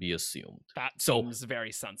ones can be assumed. That So- seems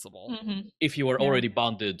very sensible. Mhm. If you are Yeah. already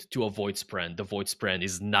bonded to a Void Spren, the Void Spren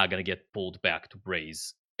is not gonna get pulled back to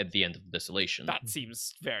Braze at the end of Desolation. That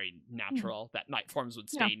seems very natural. That night forms would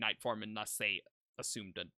Yeah. stay night form unless they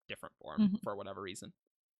assumed a different form Mhm. for whatever reason.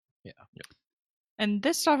 And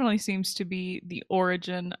this definitely seems to be the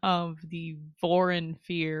origin of the Vorin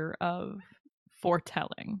fear of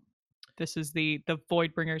foretelling. This is the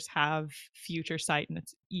Voidbringers have future sight and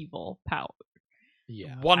it's evil power.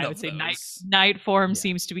 Yeah. One I of would say those. night form Yeah.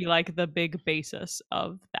 seems to be like the big basis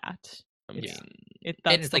of that. I it's- mean,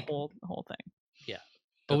 That's it's the like- whole thing.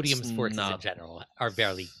 Odium's that's forces in not- general are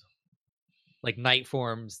very like night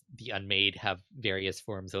forms. The Unmade have various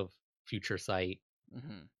forms of future sight,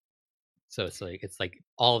 Mhm. so it's like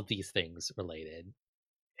all of these things related.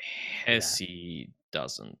 Hesse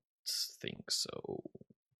doesn't think so.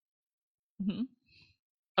 Mhm.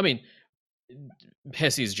 I mean,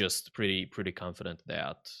 Hesse is just pretty confident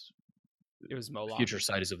that It was Moloch. future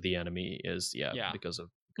sight of the enemy is Yeah. because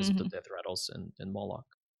of the death rattles and Moloch.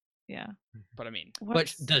 Yeah. But I mean, But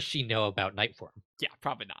What's- does she know about night form? yeah,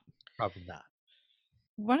 probably not. Probably not.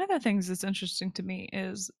 One of the things that's interesting to me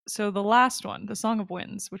is so the last one, the Song of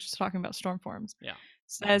Winds, which is talking about storm forms, Yeah.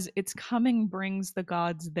 says its coming brings the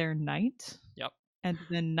gods their night. Yep. And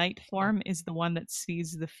the night form is the one that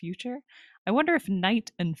sees the future. I wonder if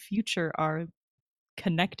night and future are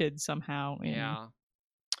connected somehow. Yeah.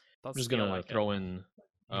 I'm just gonna throw in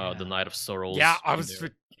the Yeah. Night of Sorrows. Yeah, I in was.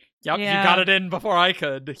 there. Yep, you Yeah. got it in before I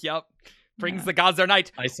could. Yep. Brings Yeah. the gods their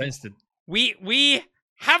night. I sensed it. We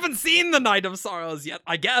haven't seen the Night of Sorrows yet,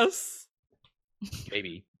 I guess.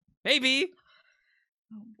 Maybe. Maybe.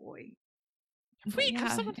 Oh boy. If But we- 'cause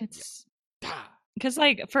yeah, someone- it's Ah, because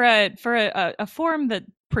like for a form that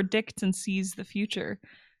predicts and sees the future,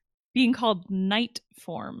 being called night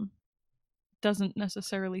form doesn't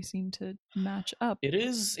necessarily seem to match up. It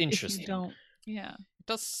is if you interesting. don't. Yeah. It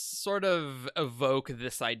does sort of evoke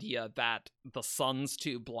this idea that the sun's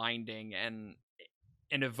too blinding and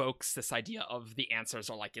evokes this idea of the answers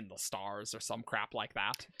are like in the stars or some crap like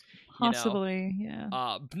that. You know? Possibly. Yeah.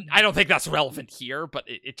 I don't think that's relevant here, but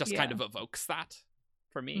it just kind Yeah. of evokes that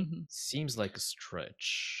for me. Mhm. Seems like a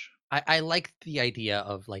stretch. I like the idea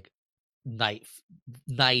of like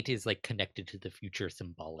night is like connected to the future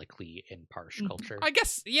symbolically in Parsh Mhm. culture. I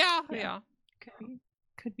guess, yeah. Yeah.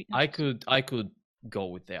 Could be. I could go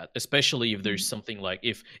with that, especially if there's something like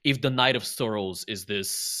if the Night of Sorrows is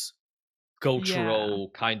this cultural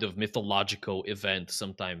kind of mythological event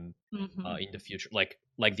sometime Mhm. in the future, like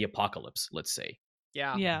the apocalypse, let's say.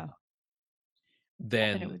 Yeah. yeah.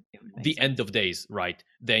 Then it would make the sense. end of days, right?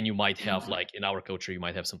 Then you might have Mhm. like in our culture, you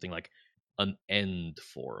might have something like an end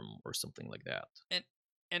form or something like that.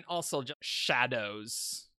 And also just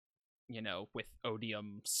shadows, with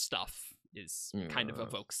odium stuff is kind of Yeah.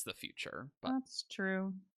 evokes the future. But That's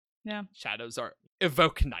true. Yeah. shadows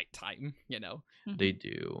evoke nighttime, They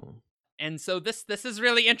do. And so this is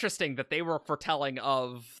really interesting that they were foretelling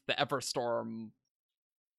of the Everstorm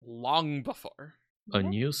long before. A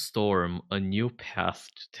new storm, a new path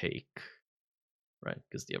to take. Right?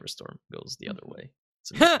 Because the Everstorm goes the other way.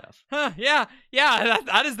 It's a new path. Yeah,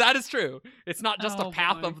 that is true. It's not just Oh, a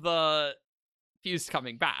path boy. of the fused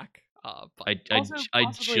coming back. But Also, I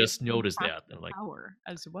possibly just a new noticed path that. And like, power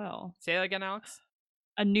as well. say that again, Alex.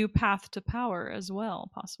 A new path to power as well,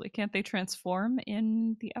 possibly. Can't they transform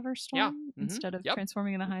in the Everstorm Yeah, instead of yep.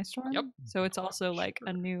 transforming in the High Storm? Yep. So it's also like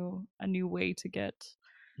a Sure. new way to get.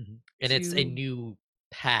 And it's a to- new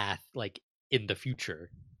path like in the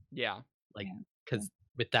future, Yeah, because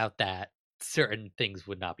without that certain things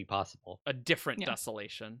would not be possible. a different Yeah.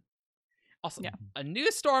 desolation. Also, Yeah. a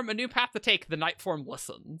new storm, a new path to take. The night form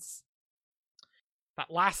listens. That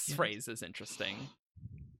last Yes. phrase is interesting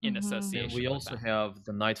in Mhm. association. and we with also that. have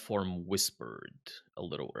the night form whispered a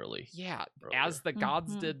little early. Yeah, earlier. as the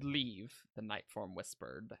gods Mhm. did leave, the night form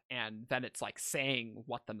whispered, and then it's like saying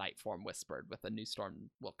what the night form whispered with a new storm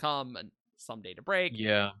will come and someday to break,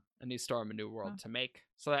 Yeah, a new storm, a new world Huh. to make.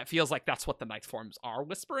 So that feels like that's what the night forms are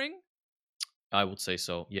whispering. I would say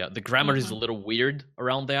so. Yeah, the grammar is a Mhm. little weird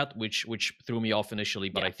around that, which threw me off initially,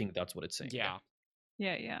 but Yeah. I think that's what it's saying. Yeah.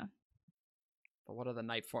 Yeah. But what are the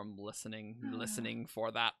night form listening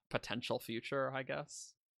for that potential future, I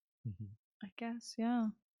guess? I guess. Yeah.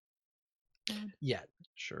 Yeah,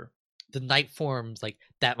 Sure. the night forms like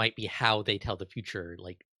that might be how they tell the future,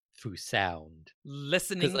 like through sound.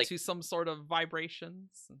 Listening like- to some sort of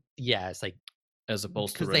vibrations. Yeah, it's like As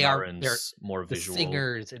opposed to Because they're Renarin's more the visual.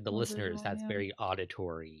 singers and the More listeners visual, has yeah. very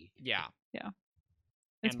auditory. Yeah. It's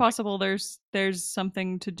And, like- possible there's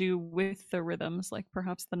something to do with the rhythms, like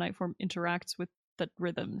perhaps the night form interacts with the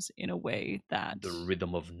rhythms in a way that The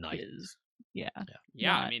rhythm of night. is yeah.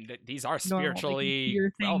 Yeah, I Not mean, these are normal. They can spiritually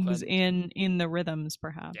hear things relevant. in the rhythms,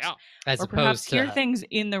 perhaps. Yeah. As Or perhaps opposed hear to things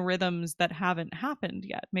in the rhythms that haven't happened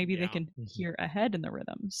yet. Maybe they Yeah. can Mhm. hear ahead in the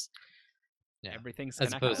rhythms. Yeah. Everything's as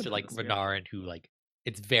connected opposed to like the spirit. Renarin, who like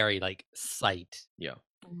it's very like sight with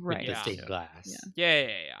Right. the Yeah. stained Yeah. glass. Yeah.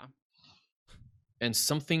 Yeah. And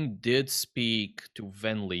something did speak to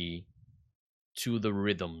Venli to the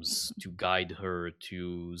rhythms to guide her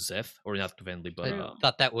to Zeth, or not to Venli, but True. I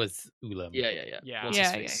thought that was Ulam. Yeah. What's Yeah, his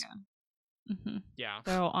yeah, face? hmm Yeah.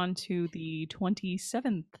 So on to the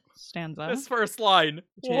 27th stanza. This first line.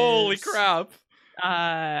 Which Holy is- crap.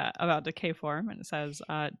 About decay form, and it says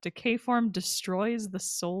decay form destroys the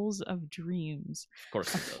souls of dreams, Of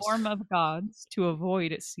course a it does. form of gods to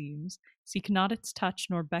avoid it seems, seek not its touch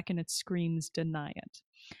nor beckon its screams, deny it.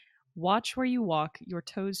 Watch where you walk, your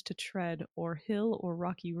toes to tread, or hill or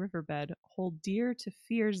rocky riverbed, hold dear to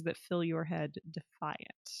fears that fill your head, defy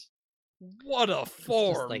it. What a just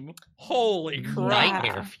form. like Holy crap.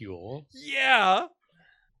 Nightmare Yeah. fuel. Yeah.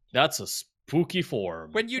 That's a spooky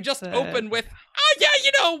form. When you It's just a- open with, oh yeah,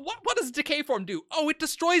 you know, what does decay form do? Oh, it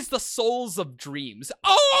destroys the souls of dreams.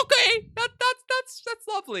 Oh, okay. That's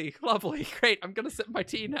lovely. Lovely. Great. I'm gonna sip my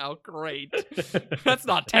tea now. Great. That's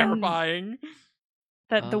not And- terrifying.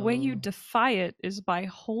 That the way you Oh. defy it is by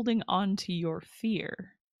holding on to your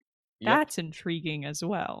fear. Yep, That's intriguing as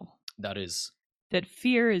well. that is. That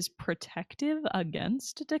fear is protective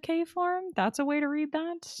against decay form. That's a way to read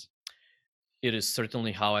that. It is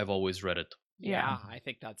certainly how I've always read it. Yeah, I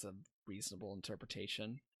think that's a reasonable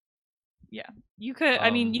interpretation. You could, I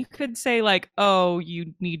mean, Um, you could say like, "Oh,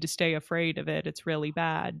 you need to stay afraid of it. It's really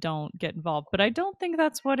bad. Don't get involved." But I don't think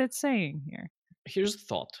that's what it's saying here. Here's the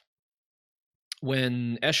thought.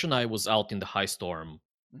 When Eshonai was out in the high storm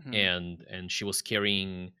Mhm. and she was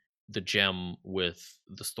carrying the gem with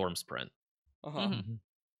the storm sprint, Uh-huh. Mhm.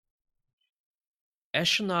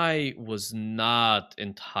 Eshonai was not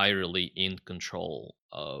entirely in control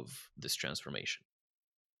of this transformation.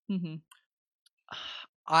 hmm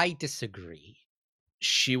I disagree.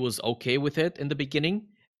 She was okay with it in the beginning,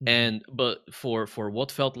 but for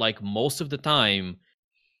what felt like most of the time,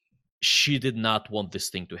 she did not want this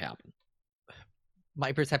thing to happen.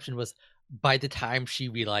 My perception was by the time she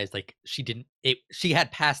realized like she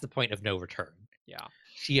had passed the point of no return. Yeah.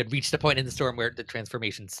 She had reached the point in the storm where the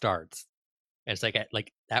transformation starts. And it's like at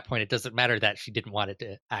that point it doesn't matter that she didn't want it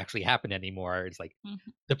to actually happen anymore. It's like Mhm.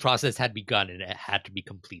 the process had begun and it had to be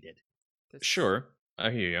completed. This- Sure,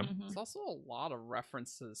 I hear you. Mm-hmm. There's also a lot of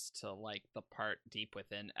references to like the part deep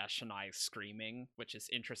within Eshonai screaming, which is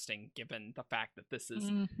interesting given the fact that this is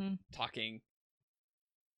Mm-hmm. talking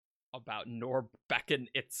about nor beckon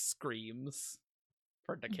its screams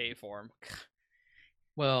for decay form.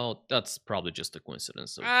 Well, that's probably just a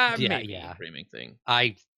coincidence of Yeah, Maybe. yeah. framing thing.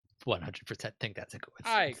 I 100% think that's a coincidence.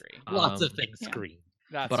 I agree. Lots of Um, things yeah. scream.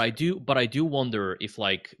 That's But I true. do wonder if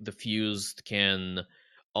like the fused can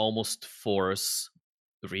almost force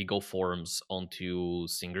regal forms onto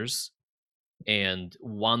singers, and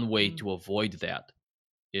one way Mm. to avoid that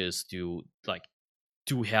is to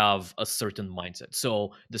have a certain mindset.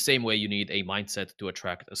 So the same way you need a mindset to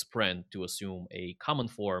attract a spren to assume a common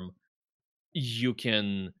form, you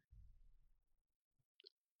can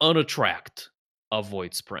unattract a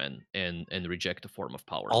void spren and reject a form of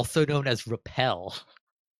power. Also known as repel.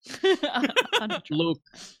 Look,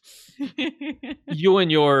 you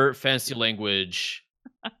and your fancy language.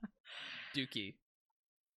 Dookie.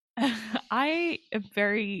 I am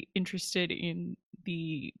very interested in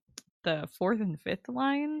the fourth and fifth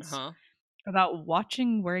lines Huh? about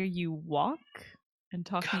watching where you walk and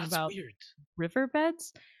talking God, it's about weird.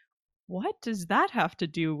 riverbeds. What does that have to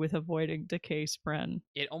do with avoiding decay spren?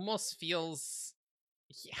 It almost feels.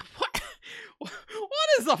 Yeah. What? What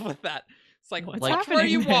is up with that? It's like What's watch where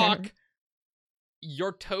you happening there? walk,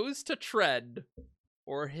 your toes to tread,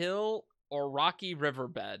 or hill or rocky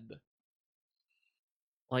riverbed.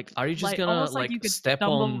 Like, are you just Like, gonna almost like like you could step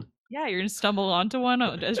stumble- on? Yeah, you're gonna stumble onto one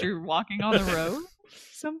as you're walking on the road.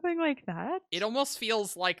 Something like that. It almost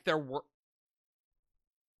feels like there were.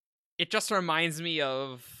 It just reminds me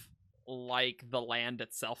of like the land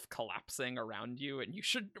itself collapsing around you, and you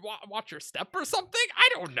should watch your step or something. I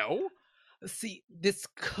don't know. See, this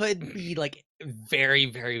could be like very,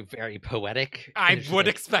 very, very poetic. I and it's just, would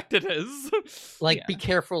like, expect it is. like be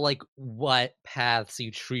careful like what paths you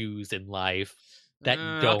choose in life that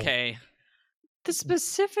don't Okay. The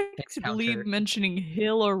specific Encounter. lead mentioning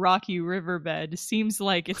hill or rocky riverbed seems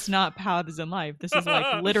like it's not paths in life. This is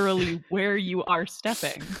like literally where you are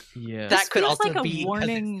stepping. Yeah. That could feels also like a be 'cause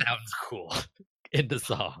warning- it sounds cool in the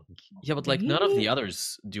song. Yeah, but like none of the Maybe?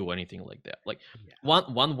 others do anything like that. Like Yeah.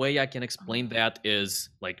 one way I can explain that is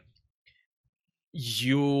like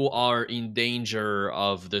you are in danger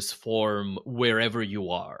of this form wherever you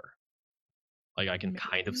are. Like I can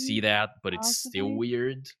kind of see Maybe, that, but it's still possibly.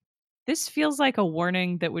 weird. This feels like a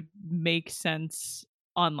warning that would make sense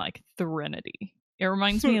on like Threnody. It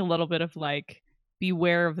reminds me a little bit of like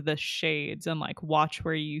beware of the shades and like watch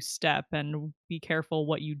where you step and be careful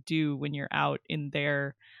what you do when you're out in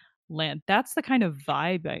their land. That's the kind of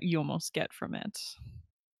vibe that you almost get from it.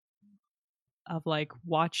 Of like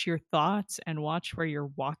watch your thoughts and watch where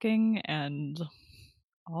you're walking and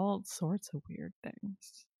all sorts of weird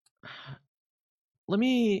things. Let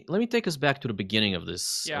me take us back to the beginning of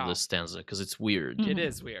this Yeah. stanza because it's weird. Mm. It Mhm.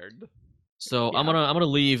 is weird. So I'm Yeah. gonna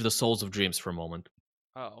leave the souls of dreams for a moment.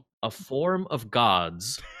 Oh, A form of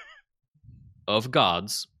gods,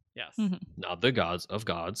 yes. Mhm. not the gods of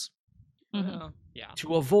gods, Mhm. Yeah.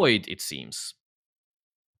 to avoid. It seems.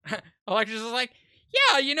 Electra's just like,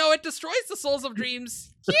 yeah, it destroys the souls of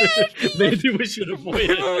dreams. Yeah, Maybe we should avoid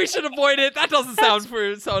it. we should avoid it. That doesn't sound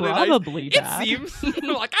nice. Probably It bad. seems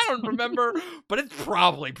like I don't remember, but it's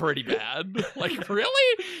probably pretty bad. Like,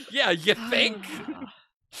 really? Yeah, you think?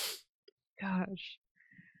 Gosh.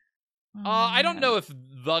 Oh, I don't man. know if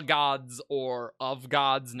the gods or of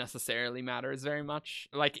gods necessarily matters very much.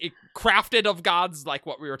 Like, crafted of gods, like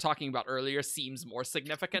what we were talking about earlier, seems more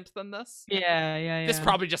significant than this. Yeah. This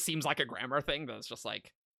probably just seems like a grammar thing that's just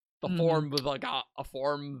like the Mhm.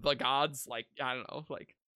 form the gods. Like, I don't know.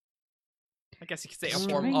 Like, I guess you could say a Destroying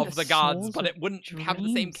form the of the gods, souls but of it wouldn't have the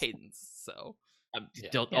same dreams. cadence. So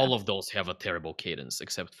Yeah. All of those have a terrible cadence,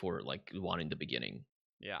 except for like one in the beginning.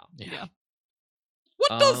 yeah. Yeah.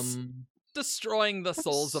 What does Um, destroying the What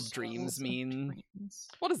souls of souls dreams of mean? dreams?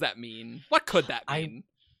 What does that mean? What could that I- mean?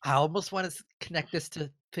 I almost want to connect this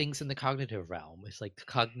to things in the cognitive realm. It's like the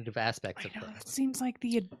cognitive aspects I of know, things. it seems like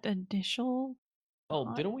the initial. oh,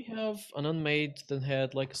 thought. didn't we have an unmade that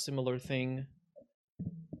had like a similar thing?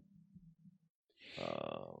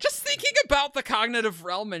 Just thinking about the cognitive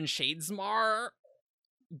realm in Shadesmar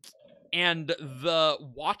and the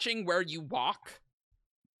watching where you walk.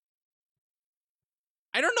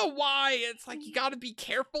 I don't know why it's like you gotta be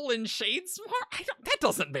careful in Shadesmar. That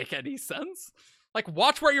doesn't make any sense. Like,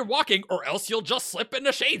 watch where you're walking, or else you'll just slip into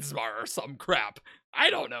Shadesmar or some crap. I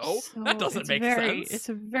don't know. That So doesn't it's make very, sense. It's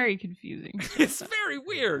a very confusing. It's stanza. very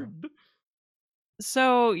weird.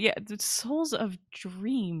 So yeah, the souls of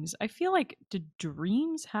dreams. I feel like do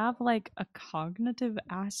dreams have like a cognitive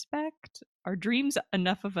aspect? Are dreams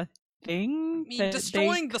enough of a thing? I mean, that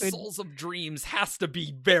destroying they the could- souls of dreams has to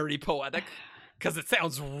be very poetic, because it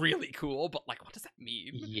sounds really cool, but like, what does that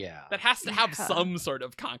mean? Yeah. That has to have Yeah. some sort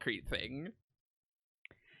of concrete thing.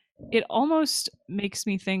 It almost makes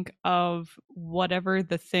me think of whatever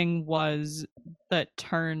the thing was that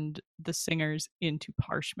turned the singers into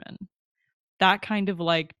Parshmen. That kind of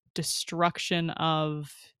like destruction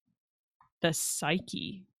of the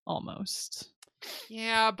psyche almost.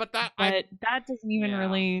 Yeah, but that But that doesn't even yeah.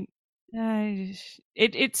 really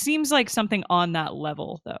it seems like something on that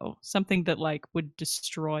level though. Something that like would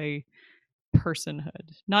destroy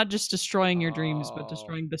personhood. Not just destroying your dreams, but Oh.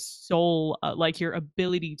 destroying the soul, like your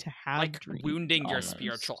ability to have like dreams. wounding your almost.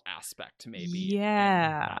 spiritual aspect, maybe. in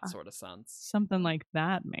Yeah. that sort of sense. Something like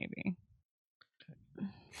that, maybe.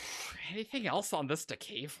 Anything else on this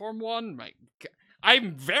decay form one?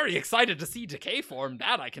 I'm very excited to see decay form.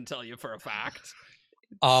 That I can tell you for a fact.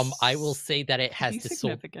 I will say that it has Be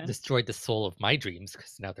significant. destroyed the soul of my dreams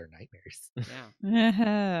because now they're nightmares.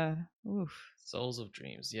 Yeah. Oof. Souls of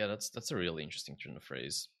dreams. Yeah, that's a really interesting turn of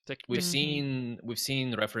phrase. Dec- We've Mhm.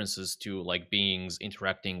 seen references to like beings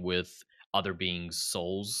interacting with other beings'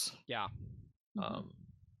 souls. yeah. Mhm.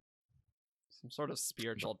 Some sort of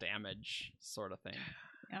spiritual damage sort of thing.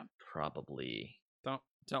 Probably.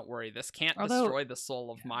 Don't worry. This can't Although- destroy the soul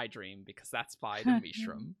of my dream because that's by the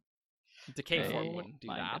Mishram. Decay form Oh wouldn't do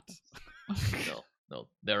my that. goodness. No,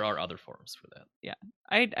 there are other forms for that.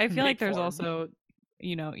 I feel like Make there's form. also,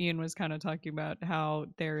 Ian was kind of talking about how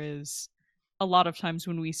there is a lot of times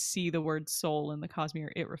when we see the word soul in the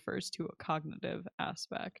Cosmere, it refers to a cognitive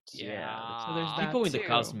aspect. Yeah. So there's that People in the too.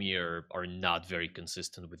 Cosmere are not very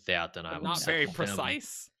consistent with that, and I would Not say very them-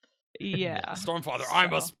 precise. Yeah. Stormfather,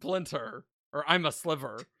 I'm a So. splinter. Or I'm a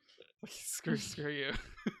sliver. Screw you.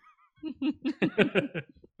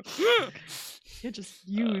 You just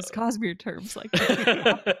use Cosmere terms like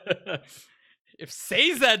that. If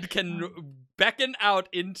Sazed can beckon out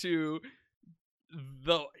into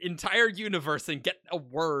the entire universe and get a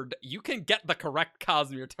word, you can get the correct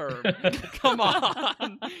Cosmere term. Come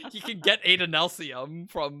on. You can get Adenelsium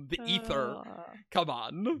from the ether. Come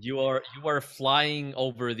on. You are flying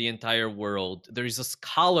over the entire world. There is a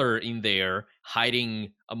scholar in there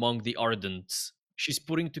hiding among the Ardents. She's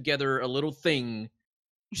putting together a little thing.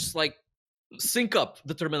 Just like sync up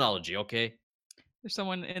the terminology, okay? There's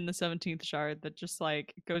someone in the 17th shard that just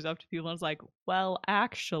like goes up to people and is like, well,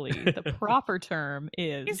 actually, the proper term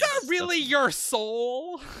is. Is that really your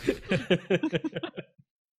soul?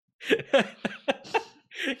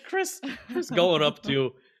 Chris going up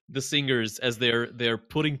to the singers as they're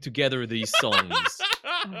putting together these songs,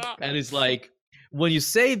 and it's like, when you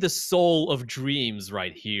say the soul of dreams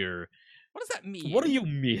right here, What does that mean? what do you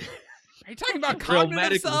mean? Are you talking about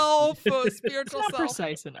cognitive Grammatically. self, It's spiritual not self?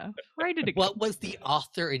 precise enough. Write it again. What was the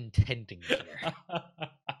author intending here?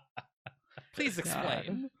 Please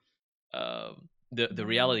explain. The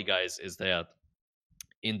reality, guys, is that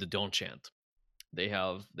in the Dawn Chant, they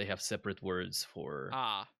have separate words for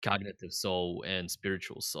cognitive soul and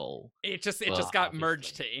spiritual soul. It just Well, got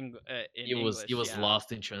merged to English. It was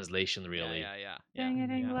lost in translation, really. Yeah. Dang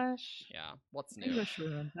it, English. Yeah. What's new? English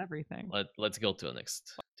ruins everything. Let's go to the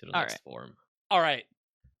next All next right. form. All right.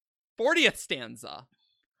 40th stanza.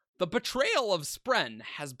 The betrayal of Spren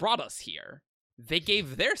has brought us here. They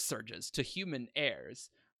gave their surges to human heirs,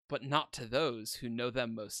 but not to those who know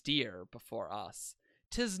them most dear before us.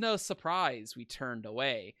 'Tis no surprise we turned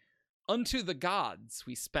away. Unto the gods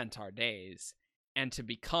we spent our days, and to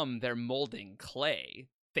become their molding clay,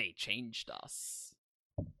 they changed us.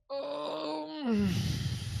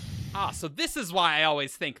 So this is why I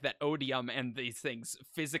always think that Odium and these things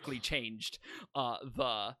physically changed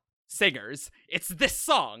the singers. It's this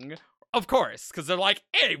song, of course, because they're like,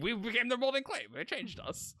 hey, we became their molding clay. They changed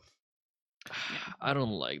us. I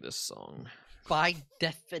don't like this song. By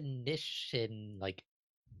definition, like,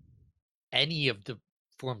 any of the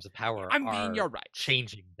forms of power are you're right.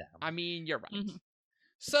 changing them. You're right. Mhm.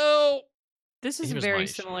 So This is Here's my very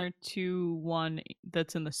issue. similar to one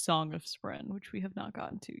that's in the Song of Spren, which we have not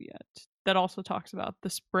gotten to yet. That also talks about the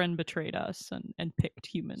Spren betrayed us and picked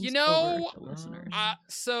humans over the listeners.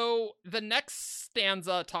 So the next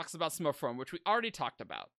stanza talks about Smokeform, which we already talked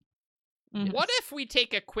about. Mhm. What if we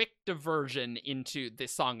take a quick diversion into the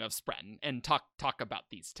Song of Spren and talk about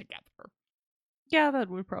these together? Yeah, that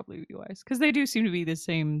would probably be wise because they do seem to be the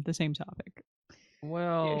same topic.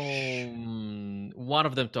 Well, Ish. one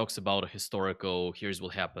of them talks about a historical, here's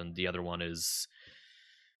what happened. The other one is,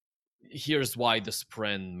 here's why the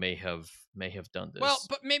Spren may have done this. Well,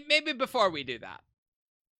 but maybe before we do that.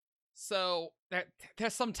 So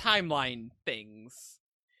there's some timeline things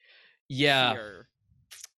yeah, here.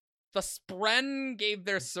 The Spren gave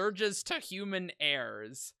their surges to human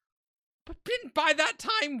heirs. But by that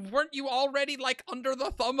time, weren't you already, like, under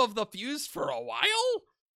the thumb of the Fused for a while?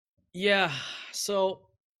 yeah. So,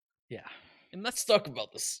 yeah. Let's talk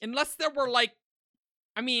about this. Unless there were, like...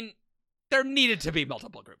 there needed to be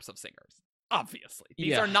multiple groups of singers. Obviously.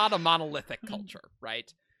 These are not a monolithic culture, right?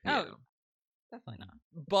 Oh, definitely not.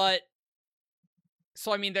 But...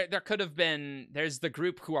 So, there could have been... There's the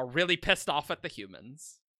group who are really pissed off at the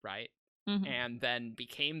humans, right? Mhm. And then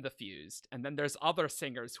became the Fused. And then there's other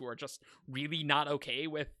singers who are just really not okay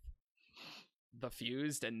with the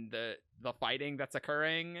Fused and the fighting that's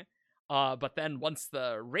occurring. But then once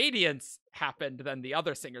the Radiance happened, then the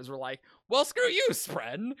other singers were like, well, screw you,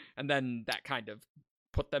 Spren. And then that kind of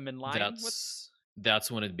put them in line with...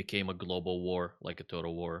 That's when it became a global war, like a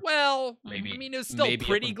total war. Well, Maybe- it was still maybe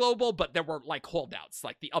pretty up un- global, but there were, like, holdouts.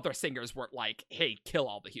 Like, the other singers weren't like, hey, kill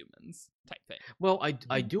all the humans type thing. Well,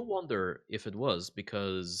 I do wonder if it was,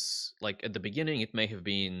 because, like, at the beginning it may have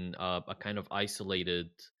been a kind of isolated,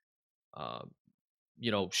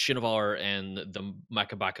 Shinovar and the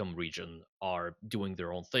Macabacum region are doing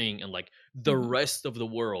their own thing, and, like, the Mhm. rest of the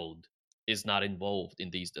world is not involved in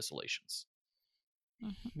these desolations.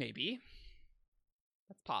 Maybe.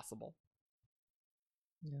 That's possible.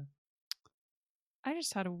 I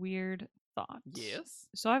just had a weird thought. Yes.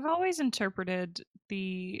 So I've always interpreted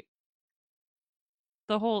this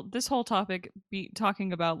whole topic be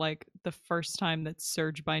talking about like the first time that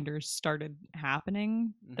surge binders started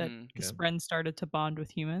happening, that Mhm. the Yeah. Spren started to bond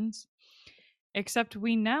with humans. Except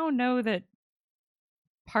we now know that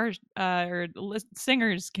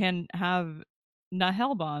singers can have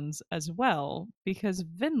Nahel bonds as well, because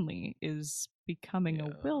Vinley is becoming a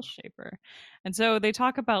Yeah. will shaper. And so they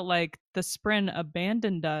talk about like the Spren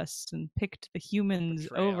abandoned us and picked the humans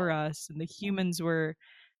over Betrayal. us, and the humans were,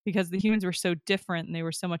 because the humans were so different and they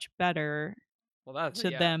were so much better, Well, that's to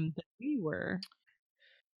them than we were.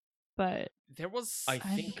 But There was I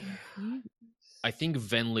I'm think confused. I think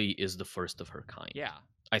Venli is the first of her kind. yeah.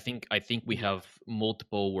 I think we have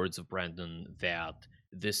multiple words of Brandon that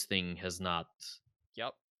this thing has not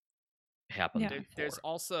Yep. happened Yeah. before. There's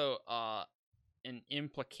also an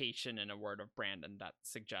implication in a word of Brandon that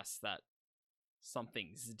suggests that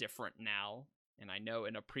something's different now. And I know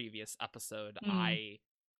in a previous episode,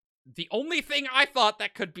 the only thing I thought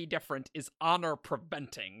that could be different is Honor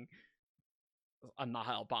preventing a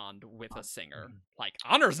Nahel bond with a singer. Like,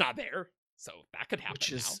 Honor's not there, so that could happen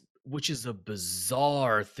which is a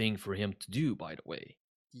bizarre thing for him to do, by the way.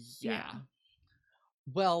 now. Yeah.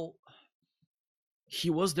 Well,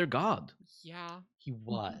 He was their god. Yeah. he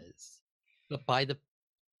was, but by the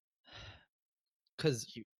because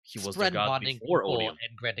He was their Spren god bonding before people Odium.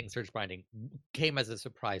 and granting search binding came as a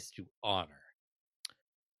surprise to Honor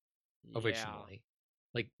originally.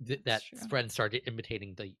 Like that That's true. Spren started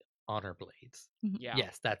imitating the Honor blades. Yeah.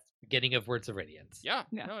 Yes, that's beginning of Words of Radiance. Yeah.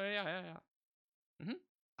 Yeah. No, yeah.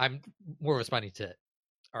 I'm more responding to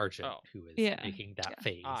Arjun, Oh. who is Yeah. making that Yeah.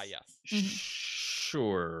 phase. Ah, yes.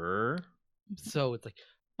 Sure. So it's like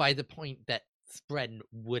by the point that Spren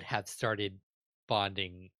would have started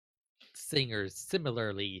bonding singers,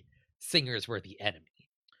 similarly, singers were the enemy.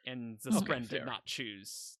 And the Okay, Spren fair. did not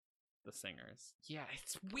choose the singers. Yeah,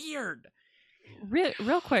 it's weird.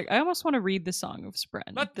 Real quick, I almost want to read the Song of Spren.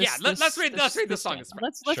 Let's read the Song of stanza. Spren.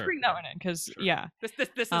 Let's Sure. bring that one in because Sure. This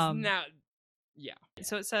is Um, now. Yeah.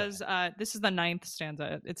 So it says, this is the 9th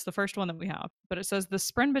stanza. It's the first one that we have. But it says, the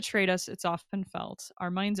Spren betrayed us, it's often felt. Our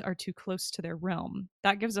minds are too close to their realm.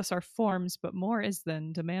 That gives us our forms, but more is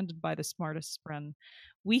then demanded by the smartest Spren.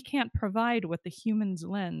 We can't provide what the humans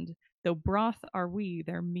lend, though broth are we,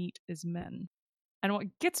 their meat is men. And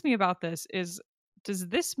what gets me about this is, does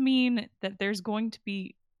this mean that there's going to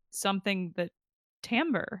be something that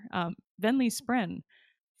Tamber, Venli Spren,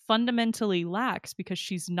 fundamentally lacks because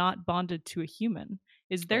she's not bonded to a human?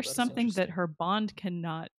 Is there that's something that interesting. her bond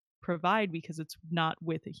cannot provide because it's not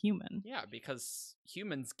with a human? Yeah, because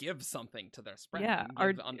humans give something to their Spren. Yeah,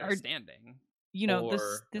 Give understanding. You know,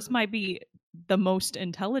 Or- this might be the most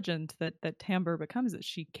intelligent that Tamber becomes, that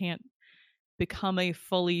she can't become a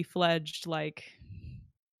fully fledged like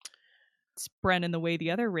Spren in the way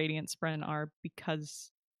the other Radiant Spren are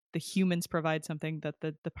because the humans provide something that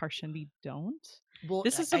the Parshendi don't. Well,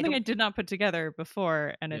 This is something I did not put together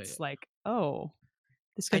before, and Yeah, it's like, oh,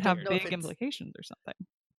 this I could don't have know if big it's- implications or something.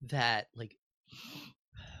 that like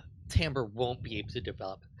Tamber won't be able to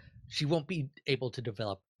develop. She won't be able to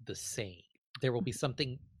develop the same. There will be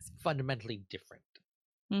something fundamentally different.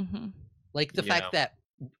 Mm-hmm. Like the Yeah. fact that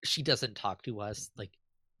she doesn't talk to us like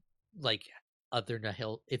other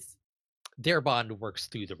Nahil. It's their bond works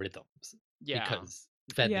through the rhythms Yeah. because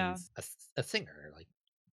Yeah. Fenley's a singer. Like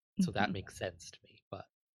so that makes sense to me. But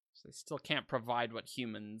So they still can't provide what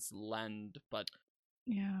humans lend, but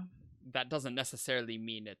Yeah. that doesn't necessarily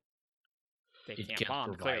mean they It can't can't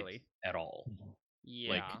bond, provide clearly. at all.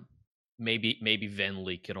 Yeah. Maybe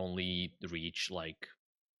Venli can only reach like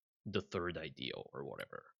the third ideal or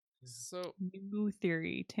whatever. So New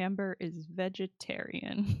theory: Tamber is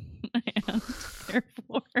vegetarian and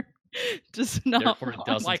therefore does not Therefore, it want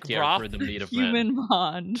doesn't Like care broth, for the meat of human men.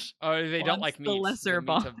 bond. oh, they don't wants like the meat. lesser the meat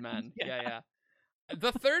bond. of men. Yeah. Yeah.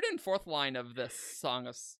 The third and fourth line of this song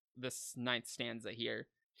of this 9th stanza here,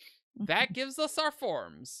 that gives us our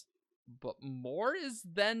forms, but more is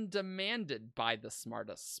then demanded by the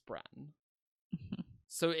smartest Spren.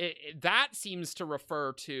 So that seems to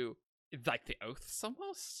refer to like the oaths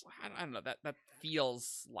almost. I don't know, that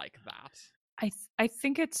feels like that. I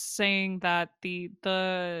think it's saying that the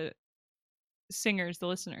singers, the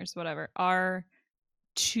listeners, whatever, are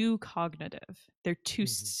too cognitive. They're too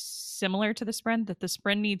similar to the Spren, that the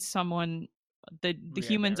Spren needs someone. The Yeah,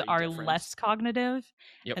 humans very are different. less cognitive,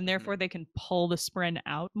 Yep. and therefore they can pull the Spren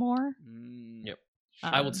out more. Yep.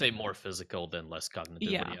 I would Um, say more physical than less cognitive.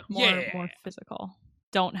 Yeah, but yeah. more physical.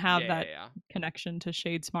 Don't have that Yeah. connection to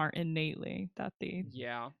Shadesmart innately that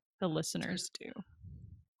Yeah. the listeners do.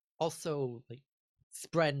 also like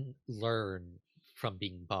Spren learn from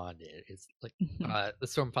being bonded. It's like Mhm. the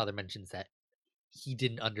Stormfather mentions that he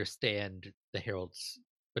didn't understand the Herald's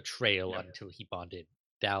betrayal Yep. until he bonded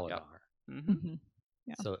Dalinar. Mm-hmm. Mhm.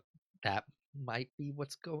 Yeah. So that might be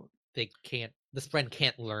what's going. They can't. The Spren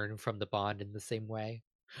can't learn from the bond in the same way.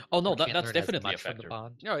 Oh no, or can't that's learn as definitely a much from the factor.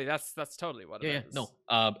 bond. No, that's totally what it Yeah, is. no.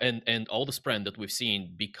 And all the Spren that we've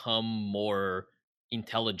seen become more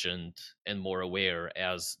intelligent and more aware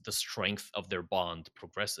as the strength of their bond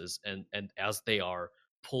progresses, and as they are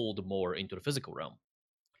pulled more into the physical realm.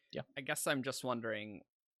 I guess I'm just wondering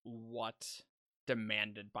what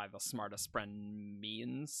demanded by the smartest Spren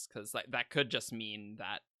means, because that could just mean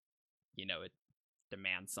that, it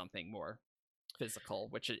demands something more physical,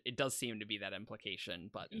 which it does seem to be that implication,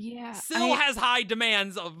 but Yeah, still has high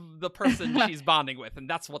demands of the person she's bonding with, and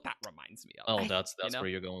that's what that reminds me of. Oh, that's where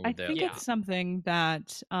you're going I with that. think Yeah. it's something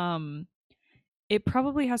that it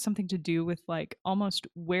probably has something to do with like almost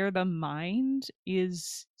where the mind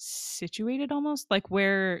is situated, almost like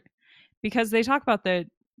where, because they talk about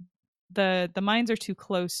the minds are too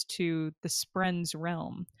close to the Spren's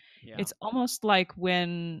realm. Yeah. It's almost like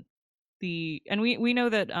when and we know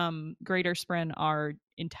that greater Spren are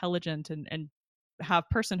intelligent and have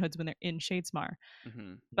personhoods when they're in Shadesmar.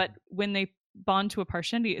 Mhm. But when they bond to a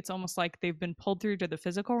Parshendi, it's almost like they've been pulled through to the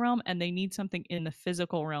physical realm and they need something in the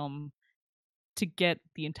physical realm to get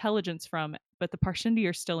the intelligence from. But the Parshendi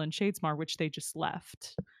are still in Shadesmar, which they just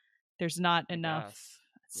left. There's not I enough. guess.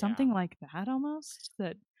 Something Yeah. like that almost,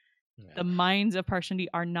 that Yeah. the minds of Parshendi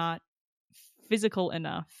are not physical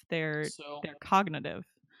enough. They're So cognitive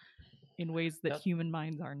in ways that That- human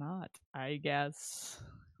minds are not, I guess.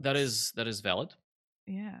 that is valid.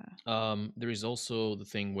 Yeah. There is also the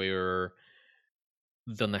thing where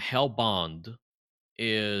the Nahel bond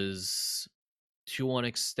is, to an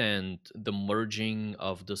extent, the merging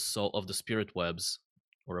of the soul of the spirit webs,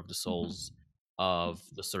 or of the souls of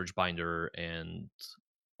the Surge Binder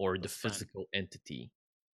or the Spren. physical entity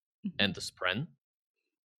Mhm. and the Spren.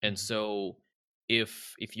 And Mhm. so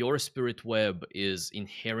if your spirit web is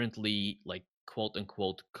inherently, like, quote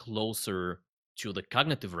unquote, closer to the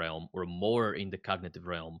cognitive realm or more in the cognitive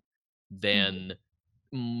realm, then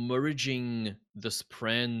merging the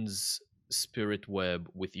Spren's spirit web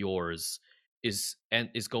with yours is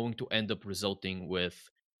going to end up resulting with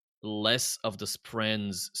less of the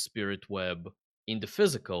Spren's spirit web in the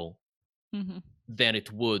physical Mhm. than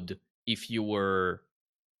it would if you were,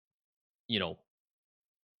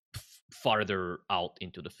 farther out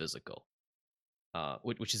into the physical,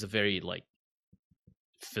 which is a very, like,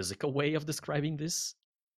 physical way of describing this,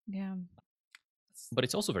 Yeah. but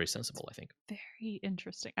it's also very sensible, I think. Very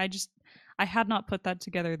interesting. I had not put that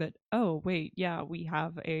together, that, oh wait, yeah, we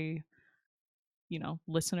have a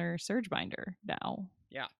listener Surge Binder now.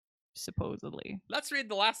 Yeah. Supposedly. Let's read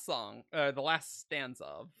the last stanza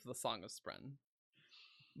of the Song of Spren.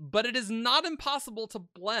 But it is not impossible to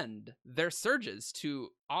blend their surges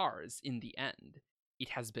to ours in the end. It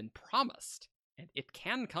has been promised, and it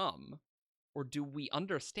can come. Or do we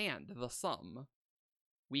understand the sum?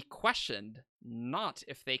 We questioned not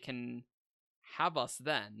if they can have us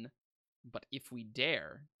then, but if we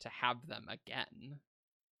dare to have them again.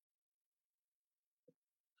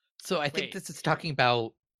 So I think Wait. this is talking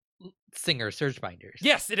about Singer Surge Binders.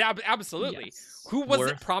 Yes, it absolutely. Yes. Who was it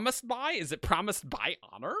Worth- promised by? Is it promised by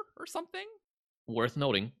Honor or something? Worth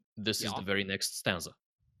noting, this is Yeah. the very next stanza.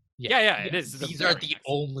 Yeah, it Yes. is. These are the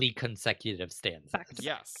only consecutive stanzas. Back to back.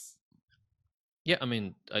 Yes. Yeah, I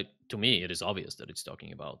mean, to me, it is obvious that it's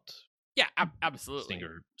talking about Yeah, absolutely.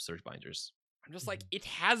 Stinger Surge Binders. I'm just like, it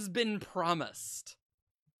has been promised.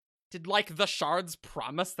 Did, like, the shards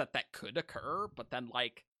promise that could occur, but then,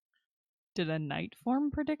 like... Did a night form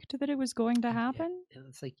predict that it was going to happen? Yeah,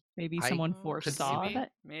 it's like Maybe I someone could foresaw see-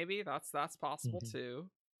 that. Maybe that's possible, Mhm. too.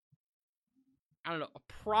 I don't know. A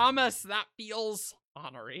promise, that feels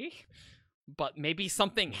honorary. But maybe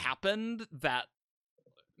something happened that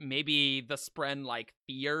maybe the Spren, like,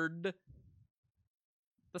 feared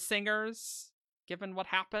the singers, given what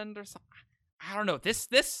happened or something. I don't know. This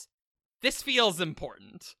feels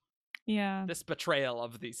important. Yeah. This betrayal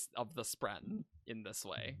of the Spren in this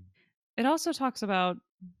way. It also talks about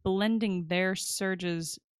blending their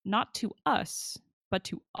surges not to us, but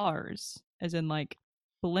to ours, as in like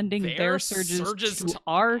blending their surges to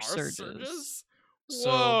our surges. So-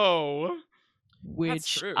 Whoa.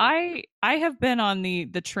 Which true. I have been on the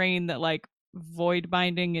train that like void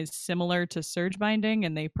binding is similar to surge binding,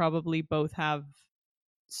 and they probably both have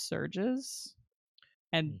surges,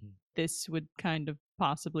 and Mhm. this would kind of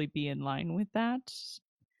possibly be in line with that.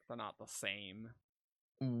 They're not the same.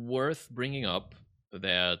 Worth bringing up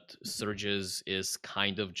that surges is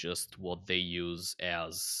kind of just what they use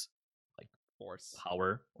as Force.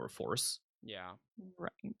 power or force. Yeah.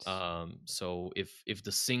 Right. So if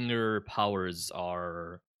the singer powers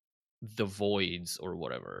are the voids or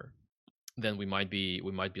whatever, then we might be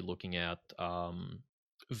looking at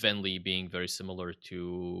Venli being very similar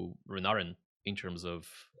to Renarin in terms of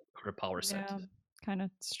her power set. Yeah, kind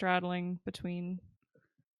of straddling between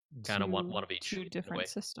Kind of one two- of each, two in a way. different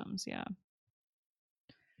systems. Yeah,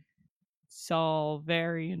 it's all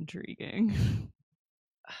very intriguing.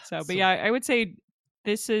 So, but So- yeah, I would say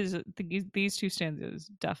these two stanzas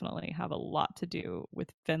definitely have a lot to do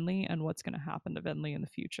with Venli and what's going to happen to Venli in the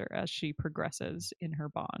future as she progresses in her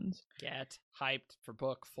bond. Get hyped for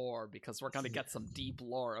book 4 because we're gonna get some deep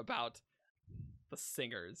lore about the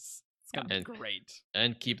singers. It's gonna be And- great.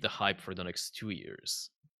 And keep the hype for the next 2 years.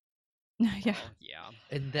 Yeah. Well, yeah.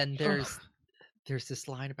 And then there's this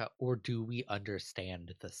line about, or do we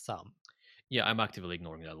understand the sum? Yeah, I'm actively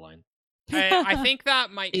ignoring that line. I think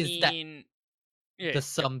that might Is that- mean yeah, The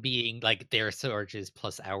sum being like their surges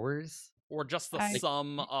plus ours. or just the I-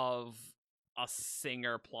 sum of a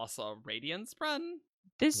singer plus a radiance spren.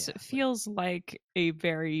 This Yeah, like- feels like a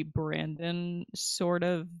very Brandon sort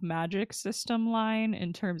of magic system line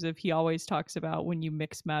in terms of he always talks about when you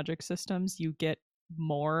mix magic systems, you get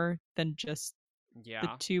more than just the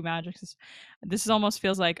Yeah. two magic systems. This almost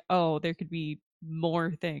feels like, oh, there could be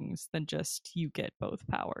more things than just you get both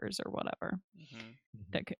powers or whatever. Mhm.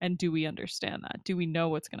 And do we understand that? Do we know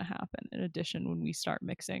what's going to happen in addition when we start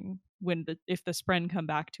mixing, if the spren come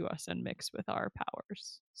back to us and mix with our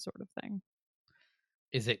powers, sort of thing?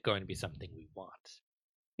 Is it going to be something we want?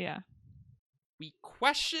 Yeah. We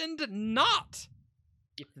questioned not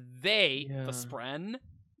if they, Yeah. the spren,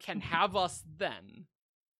 can have us then,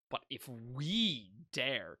 but if we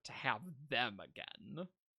dare to have them again.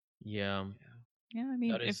 Yeah. Yeah, I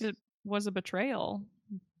mean, That if is- it was a betrayal,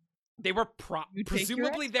 They were You take your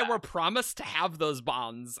presumably ex they were back. promised to have those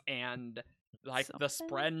bonds, and like the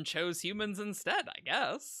Something. spren chose humans instead, I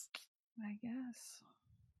guess. I guess.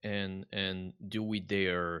 And do we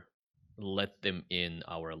dare let them in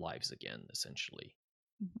our lives again, essentially?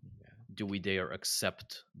 Do we dare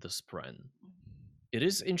accept the spren? It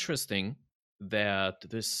is interesting that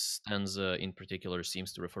this stanza in particular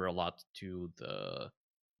seems to refer a lot to the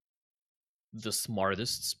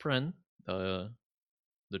smartest spren, the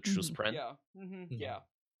true Mhm. spren, Yeah. Mm-hmm. Mhm. Yeah.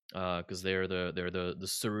 because they're the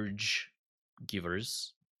surge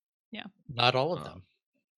givers. Not all of Uh, them.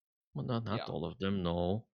 Well, not Yeah. all of them,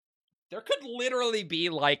 no. There could literally be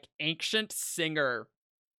like ancient singer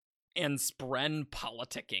and spren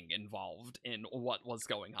politicking involved in what was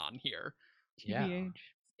going on here. Yeah. TBH.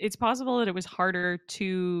 It's possible that it was harder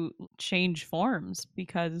to change forms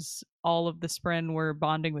because all of the spren were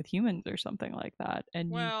bonding with humans or something like that. And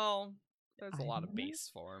Well, there's a I lot of don't know. base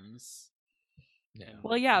forms. Yeah. and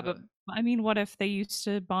well, yeah, the- but I mean, what if they used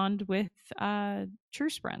to bond with true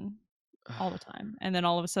spren all the time, and then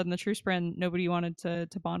all of a sudden the true spren, nobody wanted to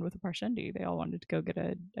bond with a Parshendi. They all wanted to go get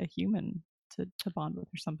a human to bond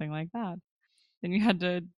with or something like that. Then you had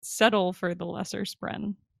to settle for the lesser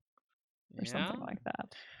spren or something Yeah. like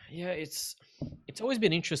that. Yeah, it's always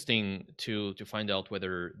been interesting to find out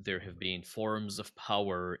whether there have been forms of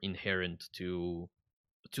power inherent to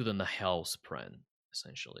the Nahel spren,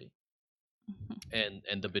 essentially.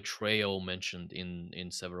 And the betrayal mentioned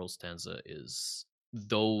in several stanza is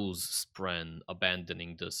those spren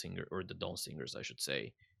abandoning the singer, or the dawn singers, I should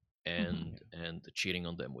say, and cheating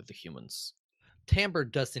on them with the humans. Tamber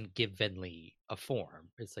doesn't give Venli a form.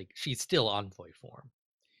 It's like she's still envoy form.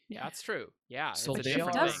 Yeah, that's true. Yeah, So it's a they She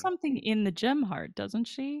different are- does thing. something in the gem heart, doesn't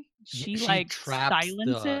she? She she like traps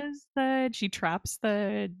silences she traps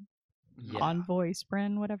the Yeah. envoy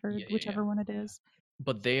spren, whatever, Yeah, yeah, whichever one it is.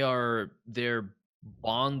 But they're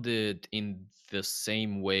bonded in the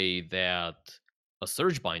same way that a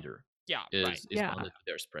surge binder Yeah, is, right. is Yeah. bonded to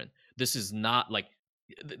their spren. This is not like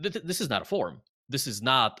this is not a form. This is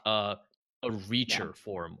not a reacher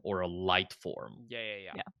form or a light form.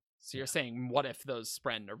 Yeah. Yeah. So you're saying, what if those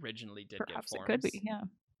spren originally did Perhaps get it forms? could be, yeah.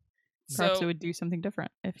 Perhaps So it would do something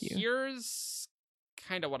different if you. here's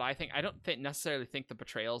kind of what I think. I don't necessarily think the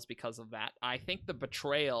betrayal is because of that. I think the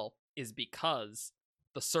betrayal is because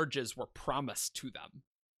the surges were promised to them,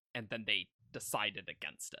 and then they decided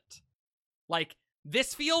against it. Like,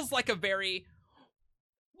 this feels like a very...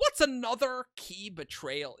 What's another key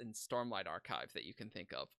betrayal in Stormlight Archive that you can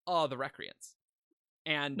think of? Oh, the Recreants.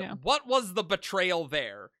 And Yeah. what was the betrayal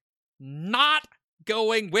there? Not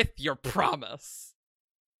going with your promise,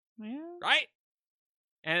 Yeah. right?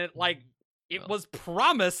 And it, like, it Well. was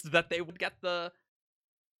promised that they would get the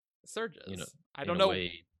surges. You know, I In don't a know.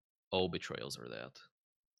 way, all betrayals are that,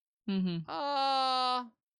 Mm-hmm.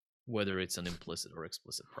 whether it's an implicit or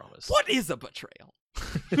explicit promise. What is a betrayal?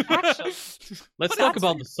 Actually, Let's What talk else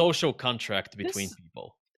about are the social contract between This-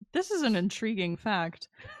 people. This is an intriguing fact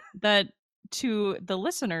that to the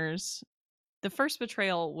listeners, the first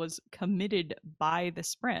betrayal was committed by the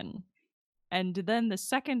spren. And then the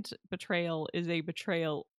second betrayal is a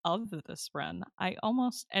betrayal of the spren.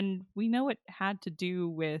 And we know it had to do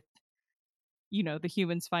with, the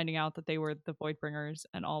humans finding out that they were the Voidbringers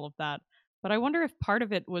and all of that. But I wonder if part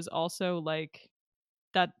of it was also like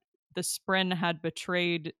that the Spren had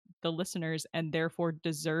betrayed the listeners and therefore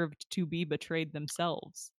deserved to be betrayed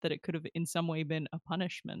themselves. That it could have in some way been a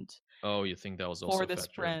punishment Oh, you think that was also for a the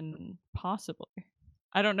factor? Spren, possibly.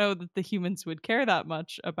 I don't know that the humans would care that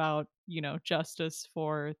much about, justice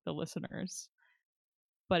for the listeners,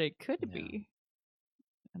 but it could Yeah. be.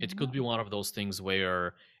 I It don't could be know. one of those things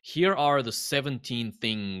where here are the 17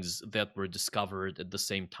 things that were discovered at the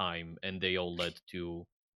same time, and they all led to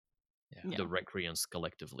Yeah. the Recreants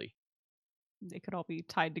collectively. They could all be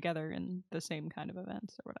tied together in the same kind of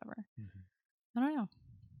events or whatever. Mhm. I don't know.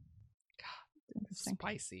 God, Interesting.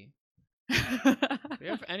 spicy. Do you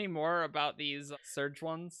have any more about these Surge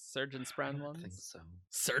ones? Surge and I Spren don't think ones? so.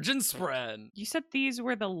 Surge and Spren. You said these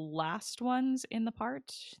were the last ones in the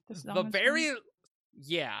part? The Song of Spren? very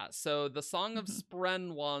yeah, so the Song of Mhm.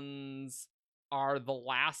 Spren ones are the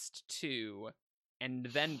last two, and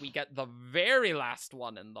then we get the very last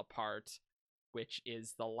one in the part, which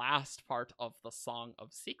is the last part of the Song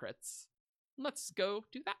of Secrets. Let's go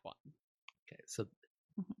do that one. Okay, so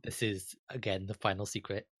Mhm. this is again the final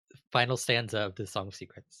stanza of the Song of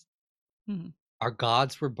Secrets. Mhm. Our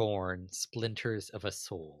gods were born, splinters of a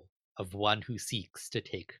soul, of one who seeks to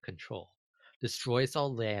take control, destroys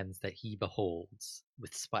all lands that he beholds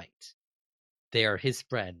with spite. They are his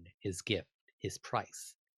friend, his gift, his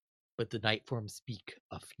price. But the night forms speak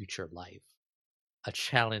of future life. A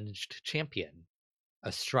challenged champion,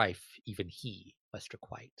 a strife even he must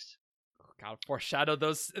requite. God, foreshadow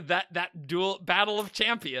that dual battle of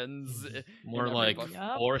champions. in More every like book.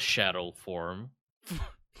 Yup. foreshadow form.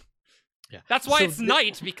 Yeah. That's why So it's thi-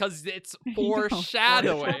 night, because it's know,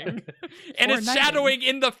 foreshadowing. And it's Forenighting. shadowing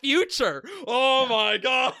in the future. Oh my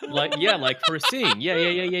god. Like foreseeing. Yeah.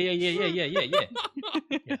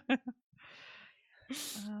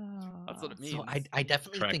 That's what it means. So I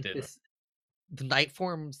definitely think Attracted. the night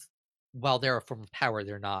forms, while they're a form of power,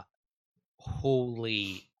 they're not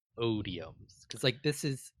wholly odiums. Because like this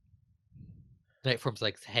is night forms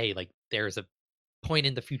like, hey, like there's a point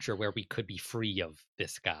in the future where we could be free of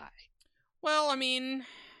this guy. Well, I mean,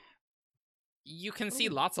 you can see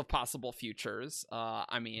lots of possible futures.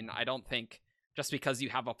 I mean, I don't think just because you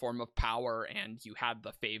have a form of power and you had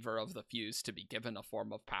the favor of the fused to be given a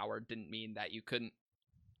form of power didn't mean that you couldn't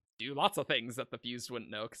do lots of things that the fused wouldn't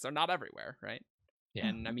know, because they're not everywhere, right? Yeah.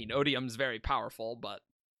 And I mean, odium's very powerful, but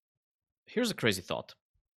Here's a crazy thought.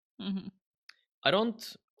 Mhm. I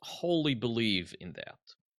don't wholly believe in that.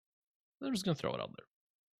 I'm just gonna throw it out there.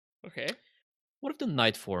 okay. What if the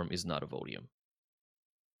night form is not a Vodium?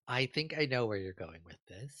 I think I know where you're going with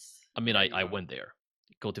this. I mean, Where you I going? went there.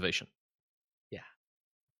 Cultivation.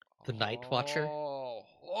 The Night Watcher? Oh.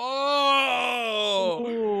 Oh.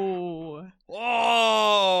 Ooh.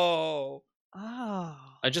 Oh. Oh.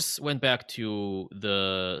 I just went back to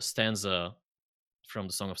the stanza from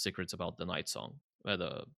the Song of Secrets about the night song,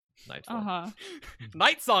 the night form. Uh-huh.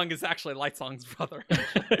 Night Song is actually Light Song's brother.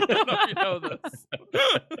 I don't know if you know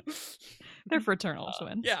this. They're fraternal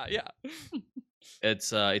twins. Yeah, yeah.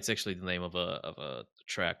 It's actually the name of a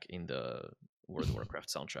track in the World of Warcraft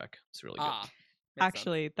soundtrack. It's really good. Ah. makes sense.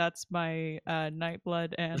 Actually, that's my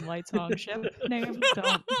Nightblood and Light Song ship name.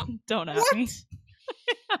 Don't at me.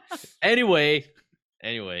 Anyway,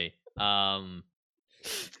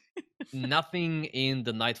 nothing in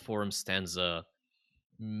the night form stanza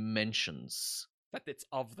mentions. that it's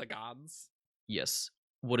of the gods. Yes.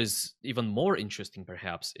 What is even more interesting,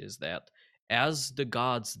 perhaps, is that as the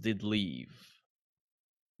gods did leave,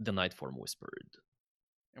 the night form whispered.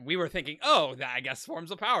 And we were thinking, oh, I guess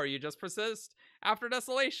forms of power, you just persist after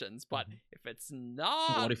desolations. But if it's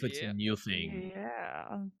not, What if it's a new thing?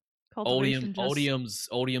 Yeah. Cultivation just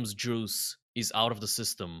Odium's juice is out of the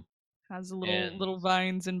system, has and- little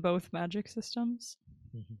vines in both magic systems.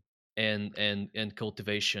 Mhm. and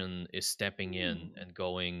cultivation is stepping in and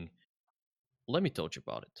going, let me tell you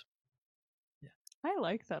about it. I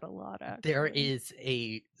like that a lot, actually. There is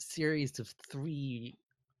a series of 3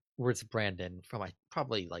 Words of Brandon from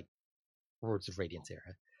probably like Words of Radiance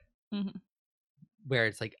era, Mhm. where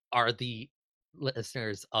it's like, are the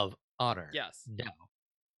listeners of honor? Yes. No.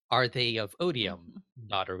 Are they of odium? Mhm.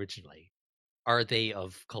 Not originally. Are they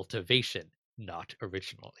of cultivation? Not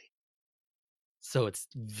originally. So it's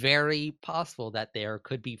very possible that there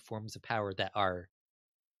could be forms of power that are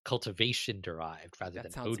cultivation derived rather That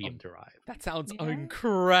than sounds odium derived. That sounds Yeah.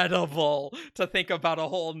 incredible to think about a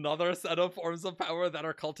whole nother set of forms of power that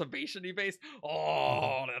are cultivation-y based.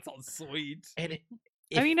 Oh, that sounds sweet. And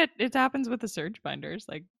I mean, it happens with the surge binders.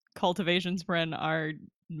 Like, cultivation spren are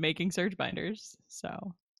making surge binders,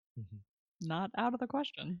 so Mhm. not out of the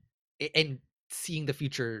question. and seeing the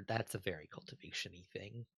future, that's a very cultivation-y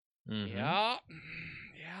thing. Mhm. Yeah.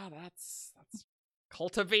 Yeah, that's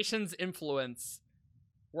cultivation's influence.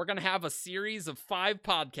 We're gonna have a series of 5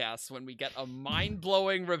 podcasts when we get a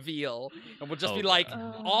mind-blowing reveal, and we'll just be like,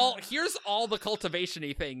 here's all the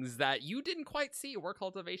cultivation-y things that you didn't quite see were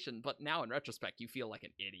cultivation, but now in retrospect you feel like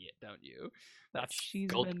an idiot, don't you? That's She's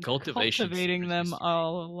Cult- been cultivation cultivating them history.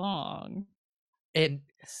 all along, And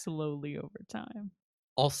slowly over time.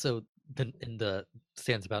 also, in the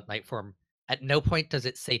stands about night form, at no point does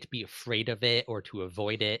it say to be afraid of it or to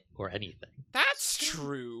avoid it or anything. that's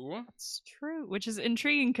true. That's true, which is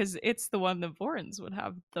intriguing because it's the one the Vorens would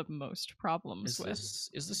have the most problems with. Is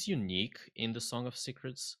this unique in the Song of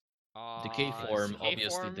Secrets? Decay form, decay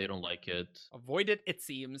obviously form, they don't like it. avoid it. It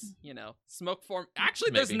seems, smoke form.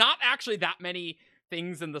 Actually, there's Maybe. not actually that many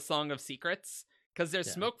things in the Song of Secrets because there's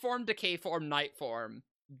Yeah. smoke form, decay form, night form.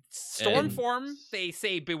 Storm And- form, they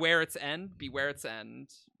say beware its end,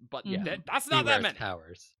 but Yeah. that's not Beware that its many.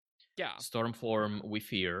 powers. Yeah, Storm form, we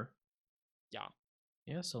fear. Yeah.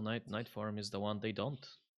 Yeah, so night form is the one they don't.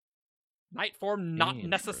 night form not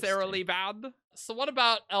necessarily bad. So what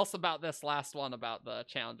else about this last one about the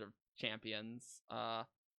Challenge of Champions? I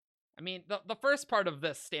mean, the first part of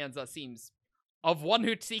this stanza seems of one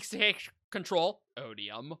who seeks to take control.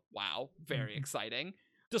 Odium, wow, very exciting.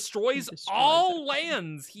 Destroys all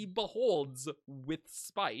lands he beholds with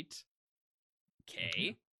spite.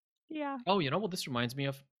 Okay. Yeah. Oh, you know what this reminds me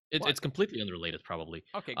of? What? It's completely unrelated, probably.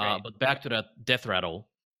 Okay, great. But back to that death rattle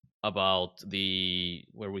about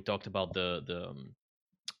where we talked about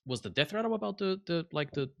was the death rattle about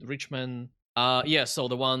the rich man? Yeah. So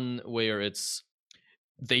the one where it's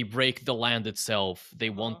they break the land itself. They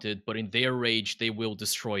want it, but in their rage they will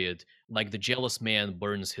destroy it. Like the jealous man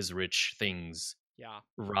burns his rich things Yeah.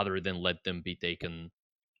 rather than let them be taken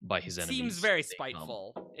by his enemies. Seems very They come.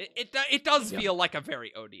 spiteful. It does Yeah. feel like a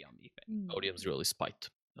very Odium-y thing. Odium's really spite.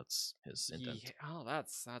 That's his intent. Yeah, oh,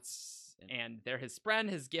 that's and they're his friend,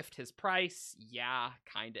 his gift, his price. Yeah,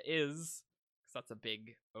 kinda is, because that's a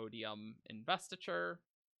big Odium investiture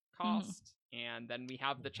cost. And then we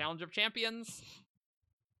have the Challenge of Champions.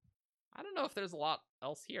 I don't know if there's a lot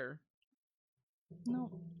else here.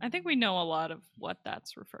 No, I think we know a lot of what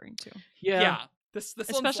that's referring to, Yeah, this one's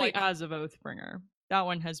especially like, as of Oathbringer. That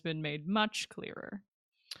one has been made much clearer.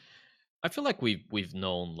 I feel like we've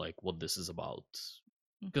known like what this is about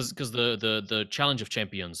Mhm. because the Challenge of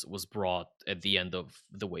Champions was brought at the end of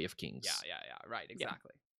the Way of Kings. yeah, right,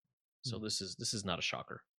 exactly. So this is not a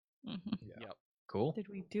shocker. Mhm. Yep, Cool. Did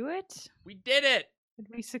we do it? we did it. Did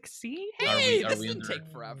we succeed? Hey, are this we didn't under-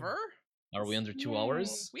 take forever. Are we under 2 Yay.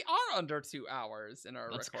 hours? We are under 2 hours in our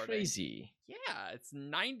That's recording. crazy. Yeah, it's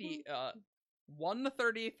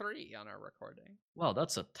 1:33 on our recording. Wow,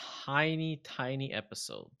 that's a tiny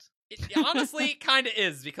episode. It honestly kind of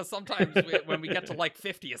is, because sometimes when we get to like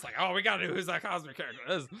 50, it's like, oh, we gotta do who's that cosmic character.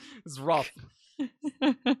 This is rough.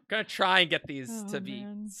 I'm gonna try and get these Oh, to be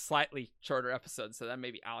man. slightly shorter episodes, so then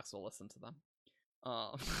maybe Alex will listen to them.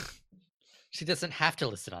 She doesn't have to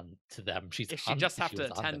listen to them. If she just have to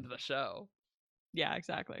was on attend them. the show. Yeah,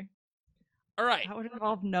 exactly. All right, That would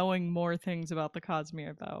involve knowing more things about the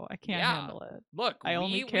Cosmere, though. I can't Yeah. handle it. look, I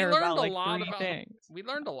only we care learned about a like lot 3 about things. we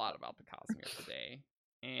learned a lot about the Cosmere today,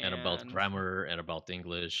 And about grammar and about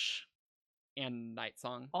English. and Night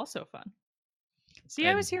Song. Also fun. See,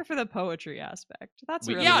 I was And- here for the poetry aspect. That's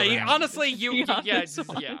We- really Yeah, what you- I needed honestly, to you be yeah, on this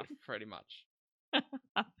yeah, one. pretty much.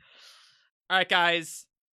 All right, guys.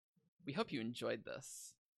 We hope you enjoyed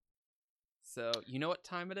this. So, you know what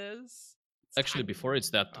time it is? It's Actually, time- before it's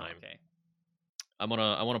that Oh, time, okay. I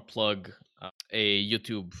wanna plug a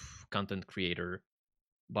YouTube content creator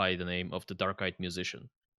by the name of the Dark Eyed Musician.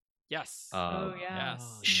 Yes. Oh, yeah.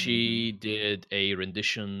 Yes. She did a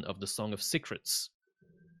rendition of the Song of Secrets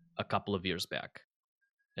a couple of years back.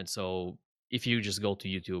 And so if you just go to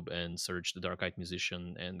YouTube and search the Dark Eyed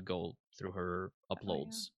Musician and go through her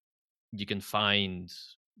uploads, you can find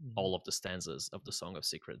Mhm. all of the stanzas of the Song of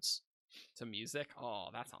Secrets. To music. Oh,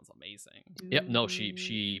 that sounds amazing. Yep, no,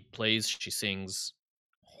 she plays, she sings.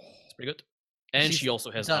 It's pretty good. And She's she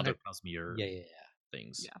also has done other it- Cosmere Yeah.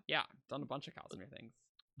 things. Yeah. Yeah, done a bunch of Cosmere things.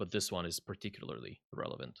 But this one is particularly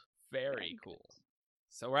relevant. Very cool.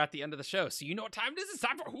 So we're at the end of the show. So you know what time it is? It's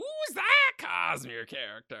time for Who's That Cosmere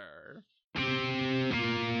Character?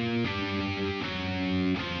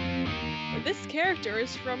 This character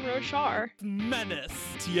is from Roshar.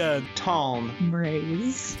 Menace. Tien, Tom,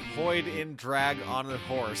 Raise. Void in drag on a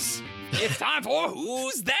horse. It's time for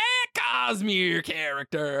Who's That Cosmere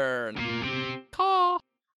Character? Caw. All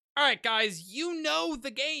right, guys, you know the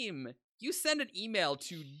game. You send an email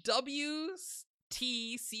to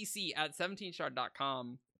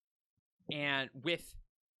wtcc@17shard.com and with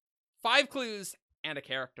 5 clues and a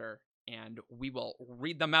character, and we will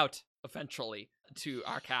read them out eventually to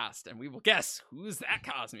our cast, and we will guess who's that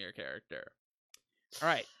Cosmere character. All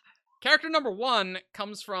right. Character number 1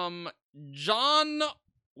 comes from John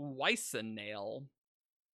Weissensale.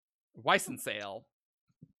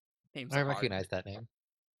 Name's I hard. recognize that name.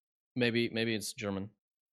 Maybe it's German,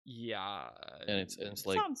 Yeah. and it's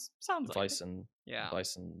like sounds like it. Weissen, Yeah.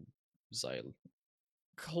 Weissenseil.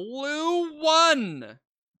 Clue 1.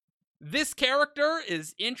 This character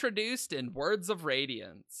is introduced in Words of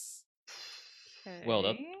Radiance. Well,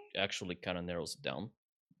 that Okay. actually kind of narrows it down.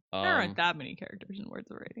 There aren't that many characters in Words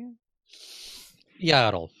of Radiance.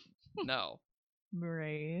 Yaddle. No.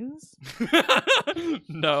 Braze.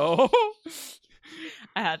 No.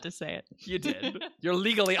 I had to say it. You did. You're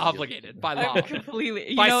legally obligated by law. I'm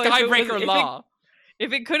completely By if it was- Skybreaker law.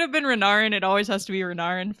 If it could have been Renarin, it always has to be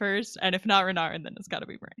Renarin first, and if not Renarin, then it's got to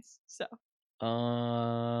be Brace. So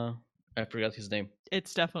I forgot his name.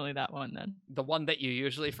 it's definitely that one then. The one that you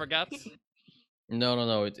usually forget?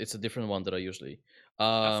 No. It's a different one that I usually.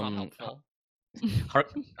 That's not helpful.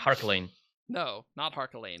 Harklane. No, not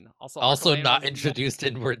Harkalane. Also Also not was- introduced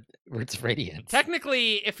in Words of Radiance.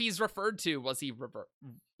 Technically, if he's referred to, was he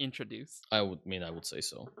introduced? I would say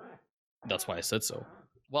so. That's why I said so.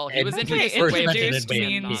 Well, he And was I'd say introduced in Wave of introduced Doom,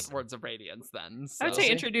 means- not Words of Radiance then. I would so- say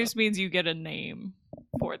introduced means you get a name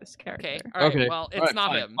for this character. Okay, alright, Okay, well, it's alright,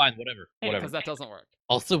 not fine, him. Fine, whatever. Because that doesn't work.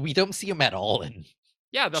 Also, we don't see him at all in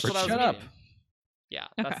Yeah, that's what I was Shut up. reading. Yeah,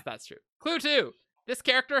 Okay. that's true. Clue 2. This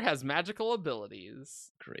character has magical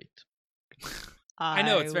abilities. Great. I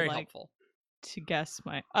know, it's would very like helpful. to guess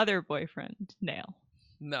my other boyfriend, Nail.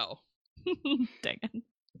 No. Dang it.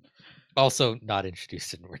 Also not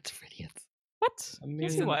introduced in Words of Radiance. What? I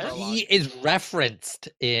Yes, he mean, was. Prologue. He is referenced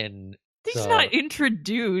in He's the- not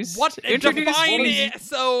introduced. What Introduced define was- it?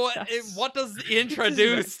 So, Yes. what does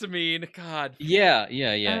introduced mean? God. Yeah. I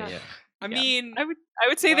Yeah. mean, I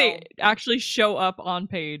would say Well- they actually show up on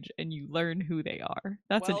page and you learn who they are.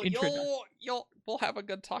 That's well, an introduction. we'll have a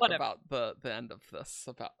good talk Whatever. about the end of this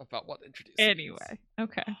about what introduced. Anyway,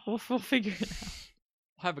 okay, we'll figure it out.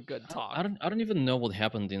 We'll have a good talk. I don't even know what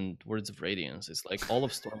happened in Words of Radiance. It's like all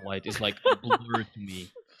of Stormlight is like blurred to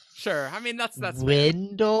me. Sure. I mean, that's fair.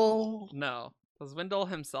 Wendell. No. Does Wendell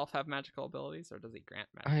himself have magical abilities, or does he grant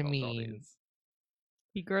magical I mean- abilities?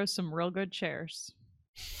 He grows some real good chairs.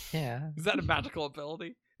 Yeah. Is that a magical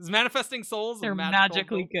ability? Is manifesting souls a They're magical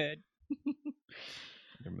magically ability? good.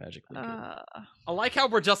 They're magically good. I like how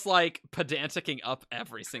we're just like pedanticing up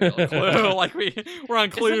every single clue. Like we're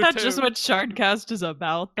on clue Isn't that 2. just what Shardcast is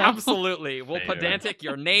about? Though? Absolutely. We'll Fair. pedantic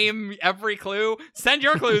your name, every clue. Send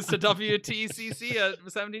your clues to WTCC at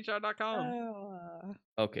 17shard.com.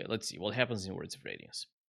 Okay, let's see what happens in Words of Radiance.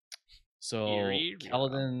 So Eerie,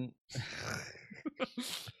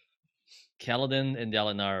 Kaladin and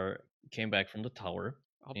Dalinar came back from the tower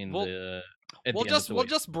in We'll, the. At we'll the end of just the we'll wave.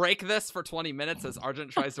 just break this for 20 minutes as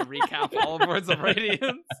Argent tries to recap all of Words of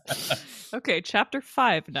Radiance. Okay, chapter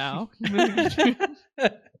 5 now.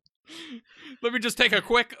 Let me just take a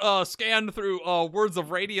quick scan through Words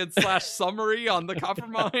of Radiance / summary on the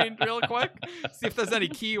Coppermind real quick. See if there's any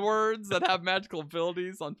keywords that have magical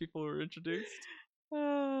abilities on people who are introduced.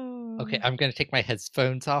 Okay, I'm gonna take my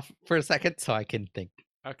headphones off for a second so I can think.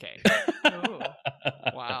 Okay. Oh,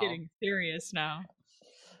 Wow. getting serious now.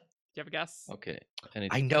 Do you have a guess? Okay, and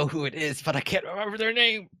it's I know who it is, but I can't remember their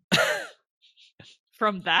name.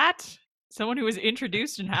 From that, someone who was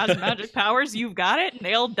introduced and has magic powers, you've got it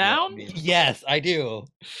nailed Yeah, I down. mean, Yes, I do.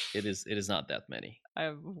 it is not that many. I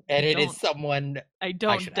And it don't- is someone. I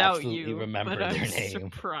don't should doubt absolutely you, remember but I'm their name.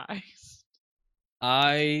 surprised.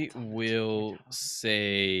 I will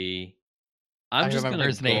say I'm I just remember gonna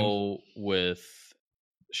his name. go with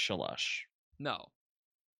Shalash. No.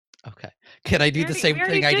 Okay. Can I do the We same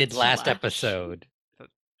already thing I did did last Slash. episode?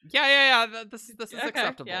 Yeah. This is Okay,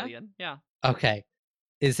 acceptable, yeah. Ian. Yeah. Okay.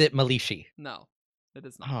 Is it Malishi? No. It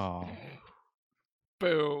is not. Oh.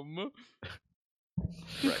 Boom.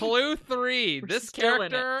 Right. Clue 3. We're This still in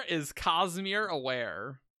it. character is Cosmere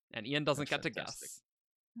aware. And Ian doesn't That's get to fantastic. guess.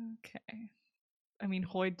 Okay. I mean,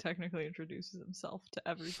 Hoyd technically introduces himself to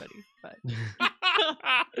everybody, but no,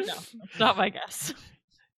 that's not my guess.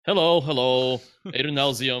 Hello,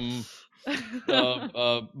 Adrenalsium,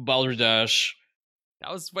 Balderdash.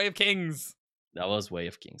 That was Way of Kings. That was Way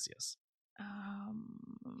of Kings, yes.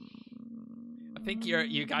 I think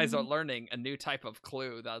you guys are learning a new type of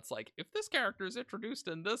clue that's like, if this character is introduced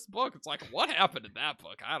in this book, it's like, what happened in that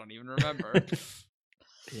book? I don't even remember.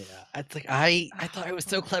 Yeah. It's like I thought it was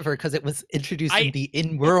so clever because it was introduced I- in the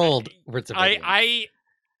in-world Words of Radiance.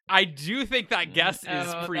 I do think that guess is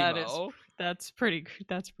Oh, Primo. That's pretty good.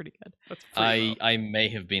 That's pretty I may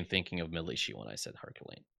have been thinking of Militia when I said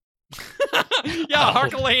Harkelain. Yeah, Oh.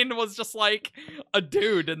 Harkelain was just like a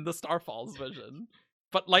dude in the Starfalls vision.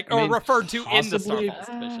 But like, I or mean, referred to in the possibly-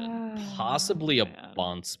 Starfalls vision. Possibly a man.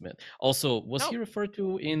 bondsmith. Also, was he No. referred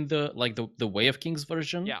to in the Way of Kings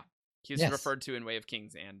version? Yeah. He's Yes. referred to in Way of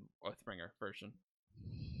Kings and Oathbringer version.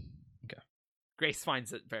 Okay. Grace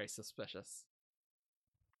finds it very suspicious.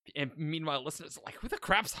 And meanwhile, listeners are like, who the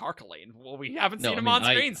crap's Harkelain? Well, we haven't No, seen I him mean, on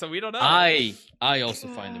I- screen, so we don't know. I also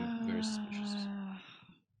find him very suspicious.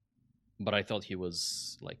 But I thought he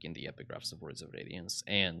was like in the epigraphs of Words of Radiance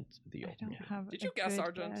and the I Open. don't have. Did a you guess, good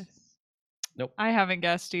Argent? guess. Nope. I haven't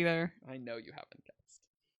guessed either. I know you haven't guessed.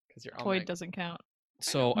 Because you're Toyd doesn't count.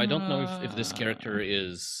 So I don't know if this character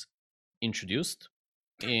is introduced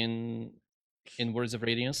in Words of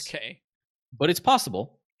Radiance, Okay. but it's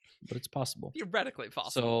possible. Theoretically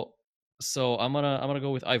possible. So I'm gonna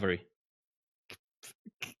go with Ivory.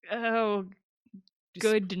 Oh Just-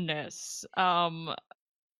 goodness.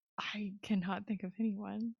 I cannot think of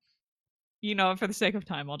anyone. You know, for the sake of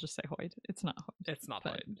time, I'll just say Hoyd. It's not Hoyd. It's not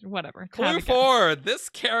But Hoyd. whatever. Have Clue a guess. 4. This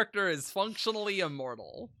character is functionally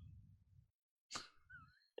immortal.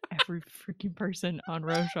 Every freaking person on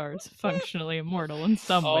Roshar is functionally immortal in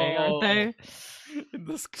some way, aren't they? In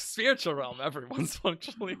this spiritual realm, everyone's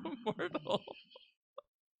functionally immortal.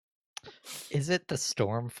 Is it the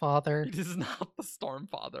Stormfather? It is not the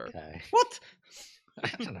Stormfather. Okay. What? I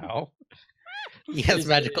don't know. He has Is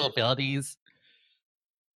magical it- abilities.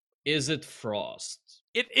 Is it Frost?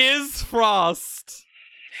 It is Frost.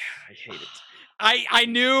 I hate it. I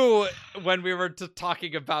knew when we were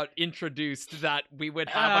talking about introduced that we would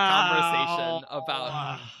have a conversation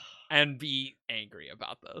about and be angry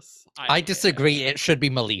about this. I disagree. It should be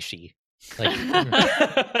Malishi.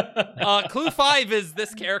 Like, Clue 5 is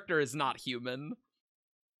this character is not human.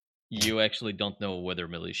 You actually don't know whether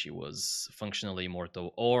Militia was functionally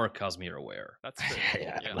immortal or Cosmere aware. That's true.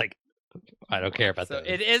 yeah, like I don't care about So those.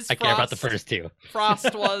 it is I care about the Frost. first two.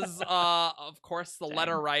 Frost was, of course, the Dang.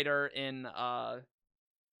 letter writer in the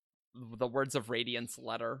Words of Radiance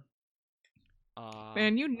letter.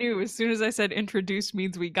 Man, you knew as soon as I said introduce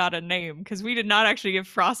means we got a name, because we did not actually give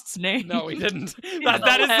Frost's name. No, we didn't. the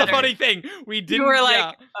that is the letter. funny thing. We didn't. You were yeah.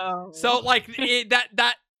 like, oh. So like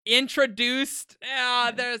that introduced.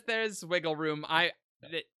 There's wiggle room. I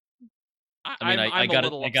mean, I I'm got a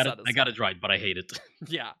it. little I got it. upset I as got well. it right, but I hate it.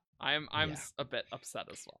 Yeah, I'm Yeah. a bit upset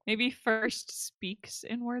as well. Maybe first speaks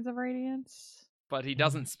in Words of Radiance. But he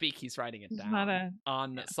doesn't speak. He's writing it He's down not a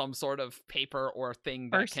on some sort of paper or thing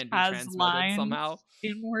that first can be has transmitted lines somehow.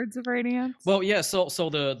 in Words of Radiance. Well, yeah. So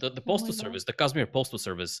the postal my God. service, the Cosmere Postal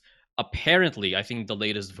Service, apparently, I think the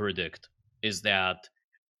latest verdict is that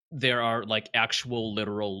there are like actual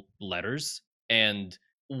literal letters, and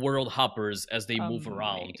world hoppers, as they move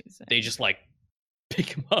around, they Amazing. just like pick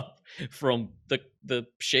them up from the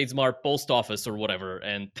Shadesmar post office or whatever,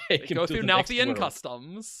 and They take them go to through the next Nalthian world.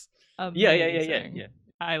 customs. Yeah. Amazing.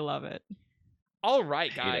 I love it. All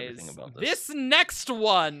right, hate guys. everything about this. This next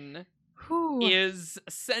one Whew. is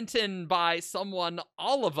sent in by someone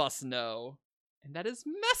all of us know, and that is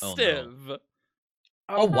Oh, no. Mestiv.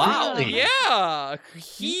 Oh wow! really? Yeah,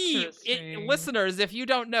 Interesting. listeners, if you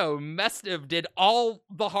don't know, Mestiv did all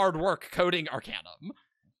the hard work coding Arcanum,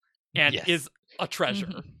 and Yes. is a treasure.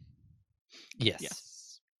 Mhm. Yes.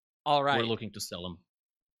 Yes. All right, We're looking to sell them.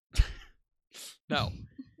 no,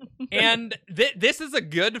 and this is a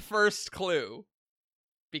good first clue,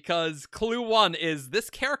 because clue 1 is this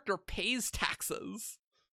character pays taxes.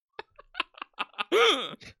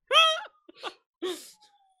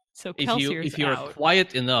 So If Kelsier's you're out.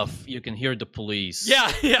 quiet enough, you can hear the police.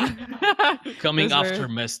 Yeah. coming Those after were-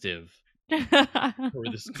 Mestiv for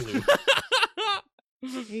this clue.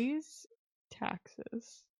 Pays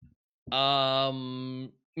taxes.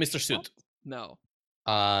 Mr. Suit. No.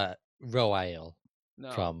 Roael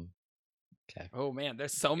No. from. Okay. Oh man,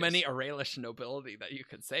 there's so Yes. many Aurelish nobility that you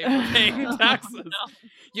could say for paying taxes.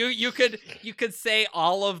 You could say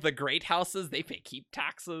all of the great houses they keep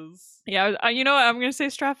taxes. Yeah, you know what? I'm gonna say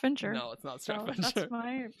Strathfincher. No, it's not So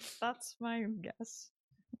Strathfincher. that's my guess.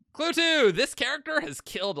 Clue 2: this character has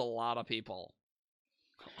killed a lot of people.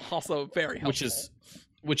 Also very helpful.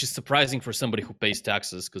 Which is surprising for somebody who pays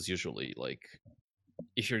taxes, because usually, like,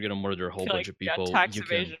 if you're gonna murder a whole bunch of people, tax you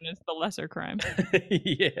evasion is the lesser crime. can.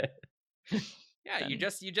 Yeah. Yeah, you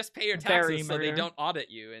then just pay your very taxes so they murder. don't audit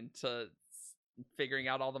you into figuring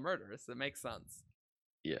out all the murders. It makes sense.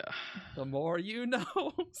 Yeah. The more you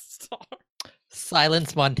know, Star.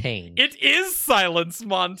 Silence Montaigne. It is Silence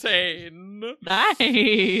Montaigne.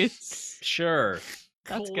 Nice. Sure.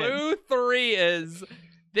 That's good. Clue 3 is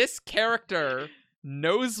this character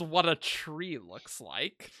knows what a tree looks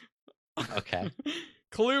like. Okay.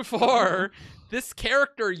 Clue 4, this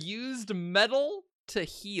character used metal to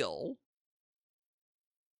heal.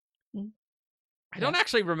 I don't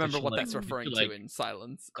actually remember what that's referring to in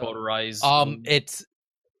silence. Cauterize. It's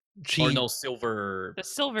or no silver. The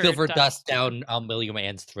silver dust down William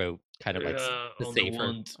Ann's throat, kind of like to on save the her.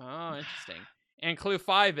 wound. Oh, interesting. And clue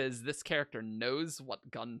 5 is this character knows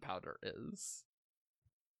what gunpowder is.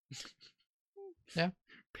 Yeah.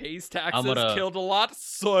 Pays taxes, gonna- killed a lot,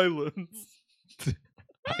 silence.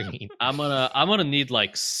 I mean, I'm gonna need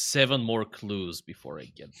like 7 more clues before I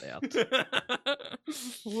get that.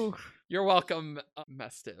 You're welcome,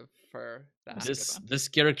 Mestiv, for that. This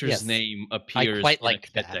character's Yes. name appears quite in like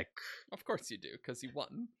a that. Ketek. Of course you do, because you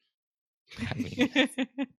won. I mean,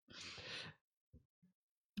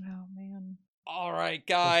 Oh man. All right,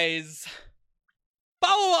 guys.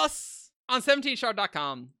 Follow us on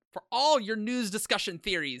 17shard.com for all your news, discussion,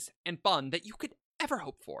 theories, and fun that you could ever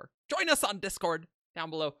hope for. Join us on Discord down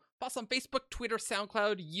below. Follow us on Facebook, Twitter,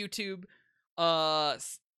 SoundCloud, YouTube,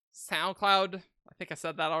 SoundCloud. I think I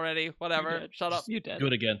said that already. Whatever. Shut up. You did. Do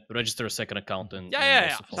it again. Register a second account and Yeah.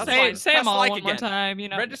 also follow That's us. fine. Say Press them all like one more again. time. You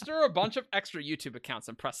know. Register a bunch of extra YouTube accounts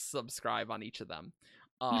and press subscribe on each of them.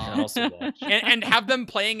 And also watch. and have them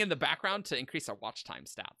playing in the background to increase our watch time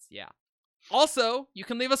stats. Yeah. Also, you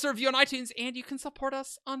can leave us a review on iTunes and you can support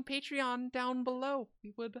us on Patreon down below.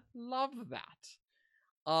 We would love that.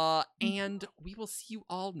 And we will see you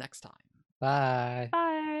all next time. bye.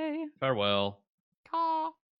 Bye. Farewell. Caw.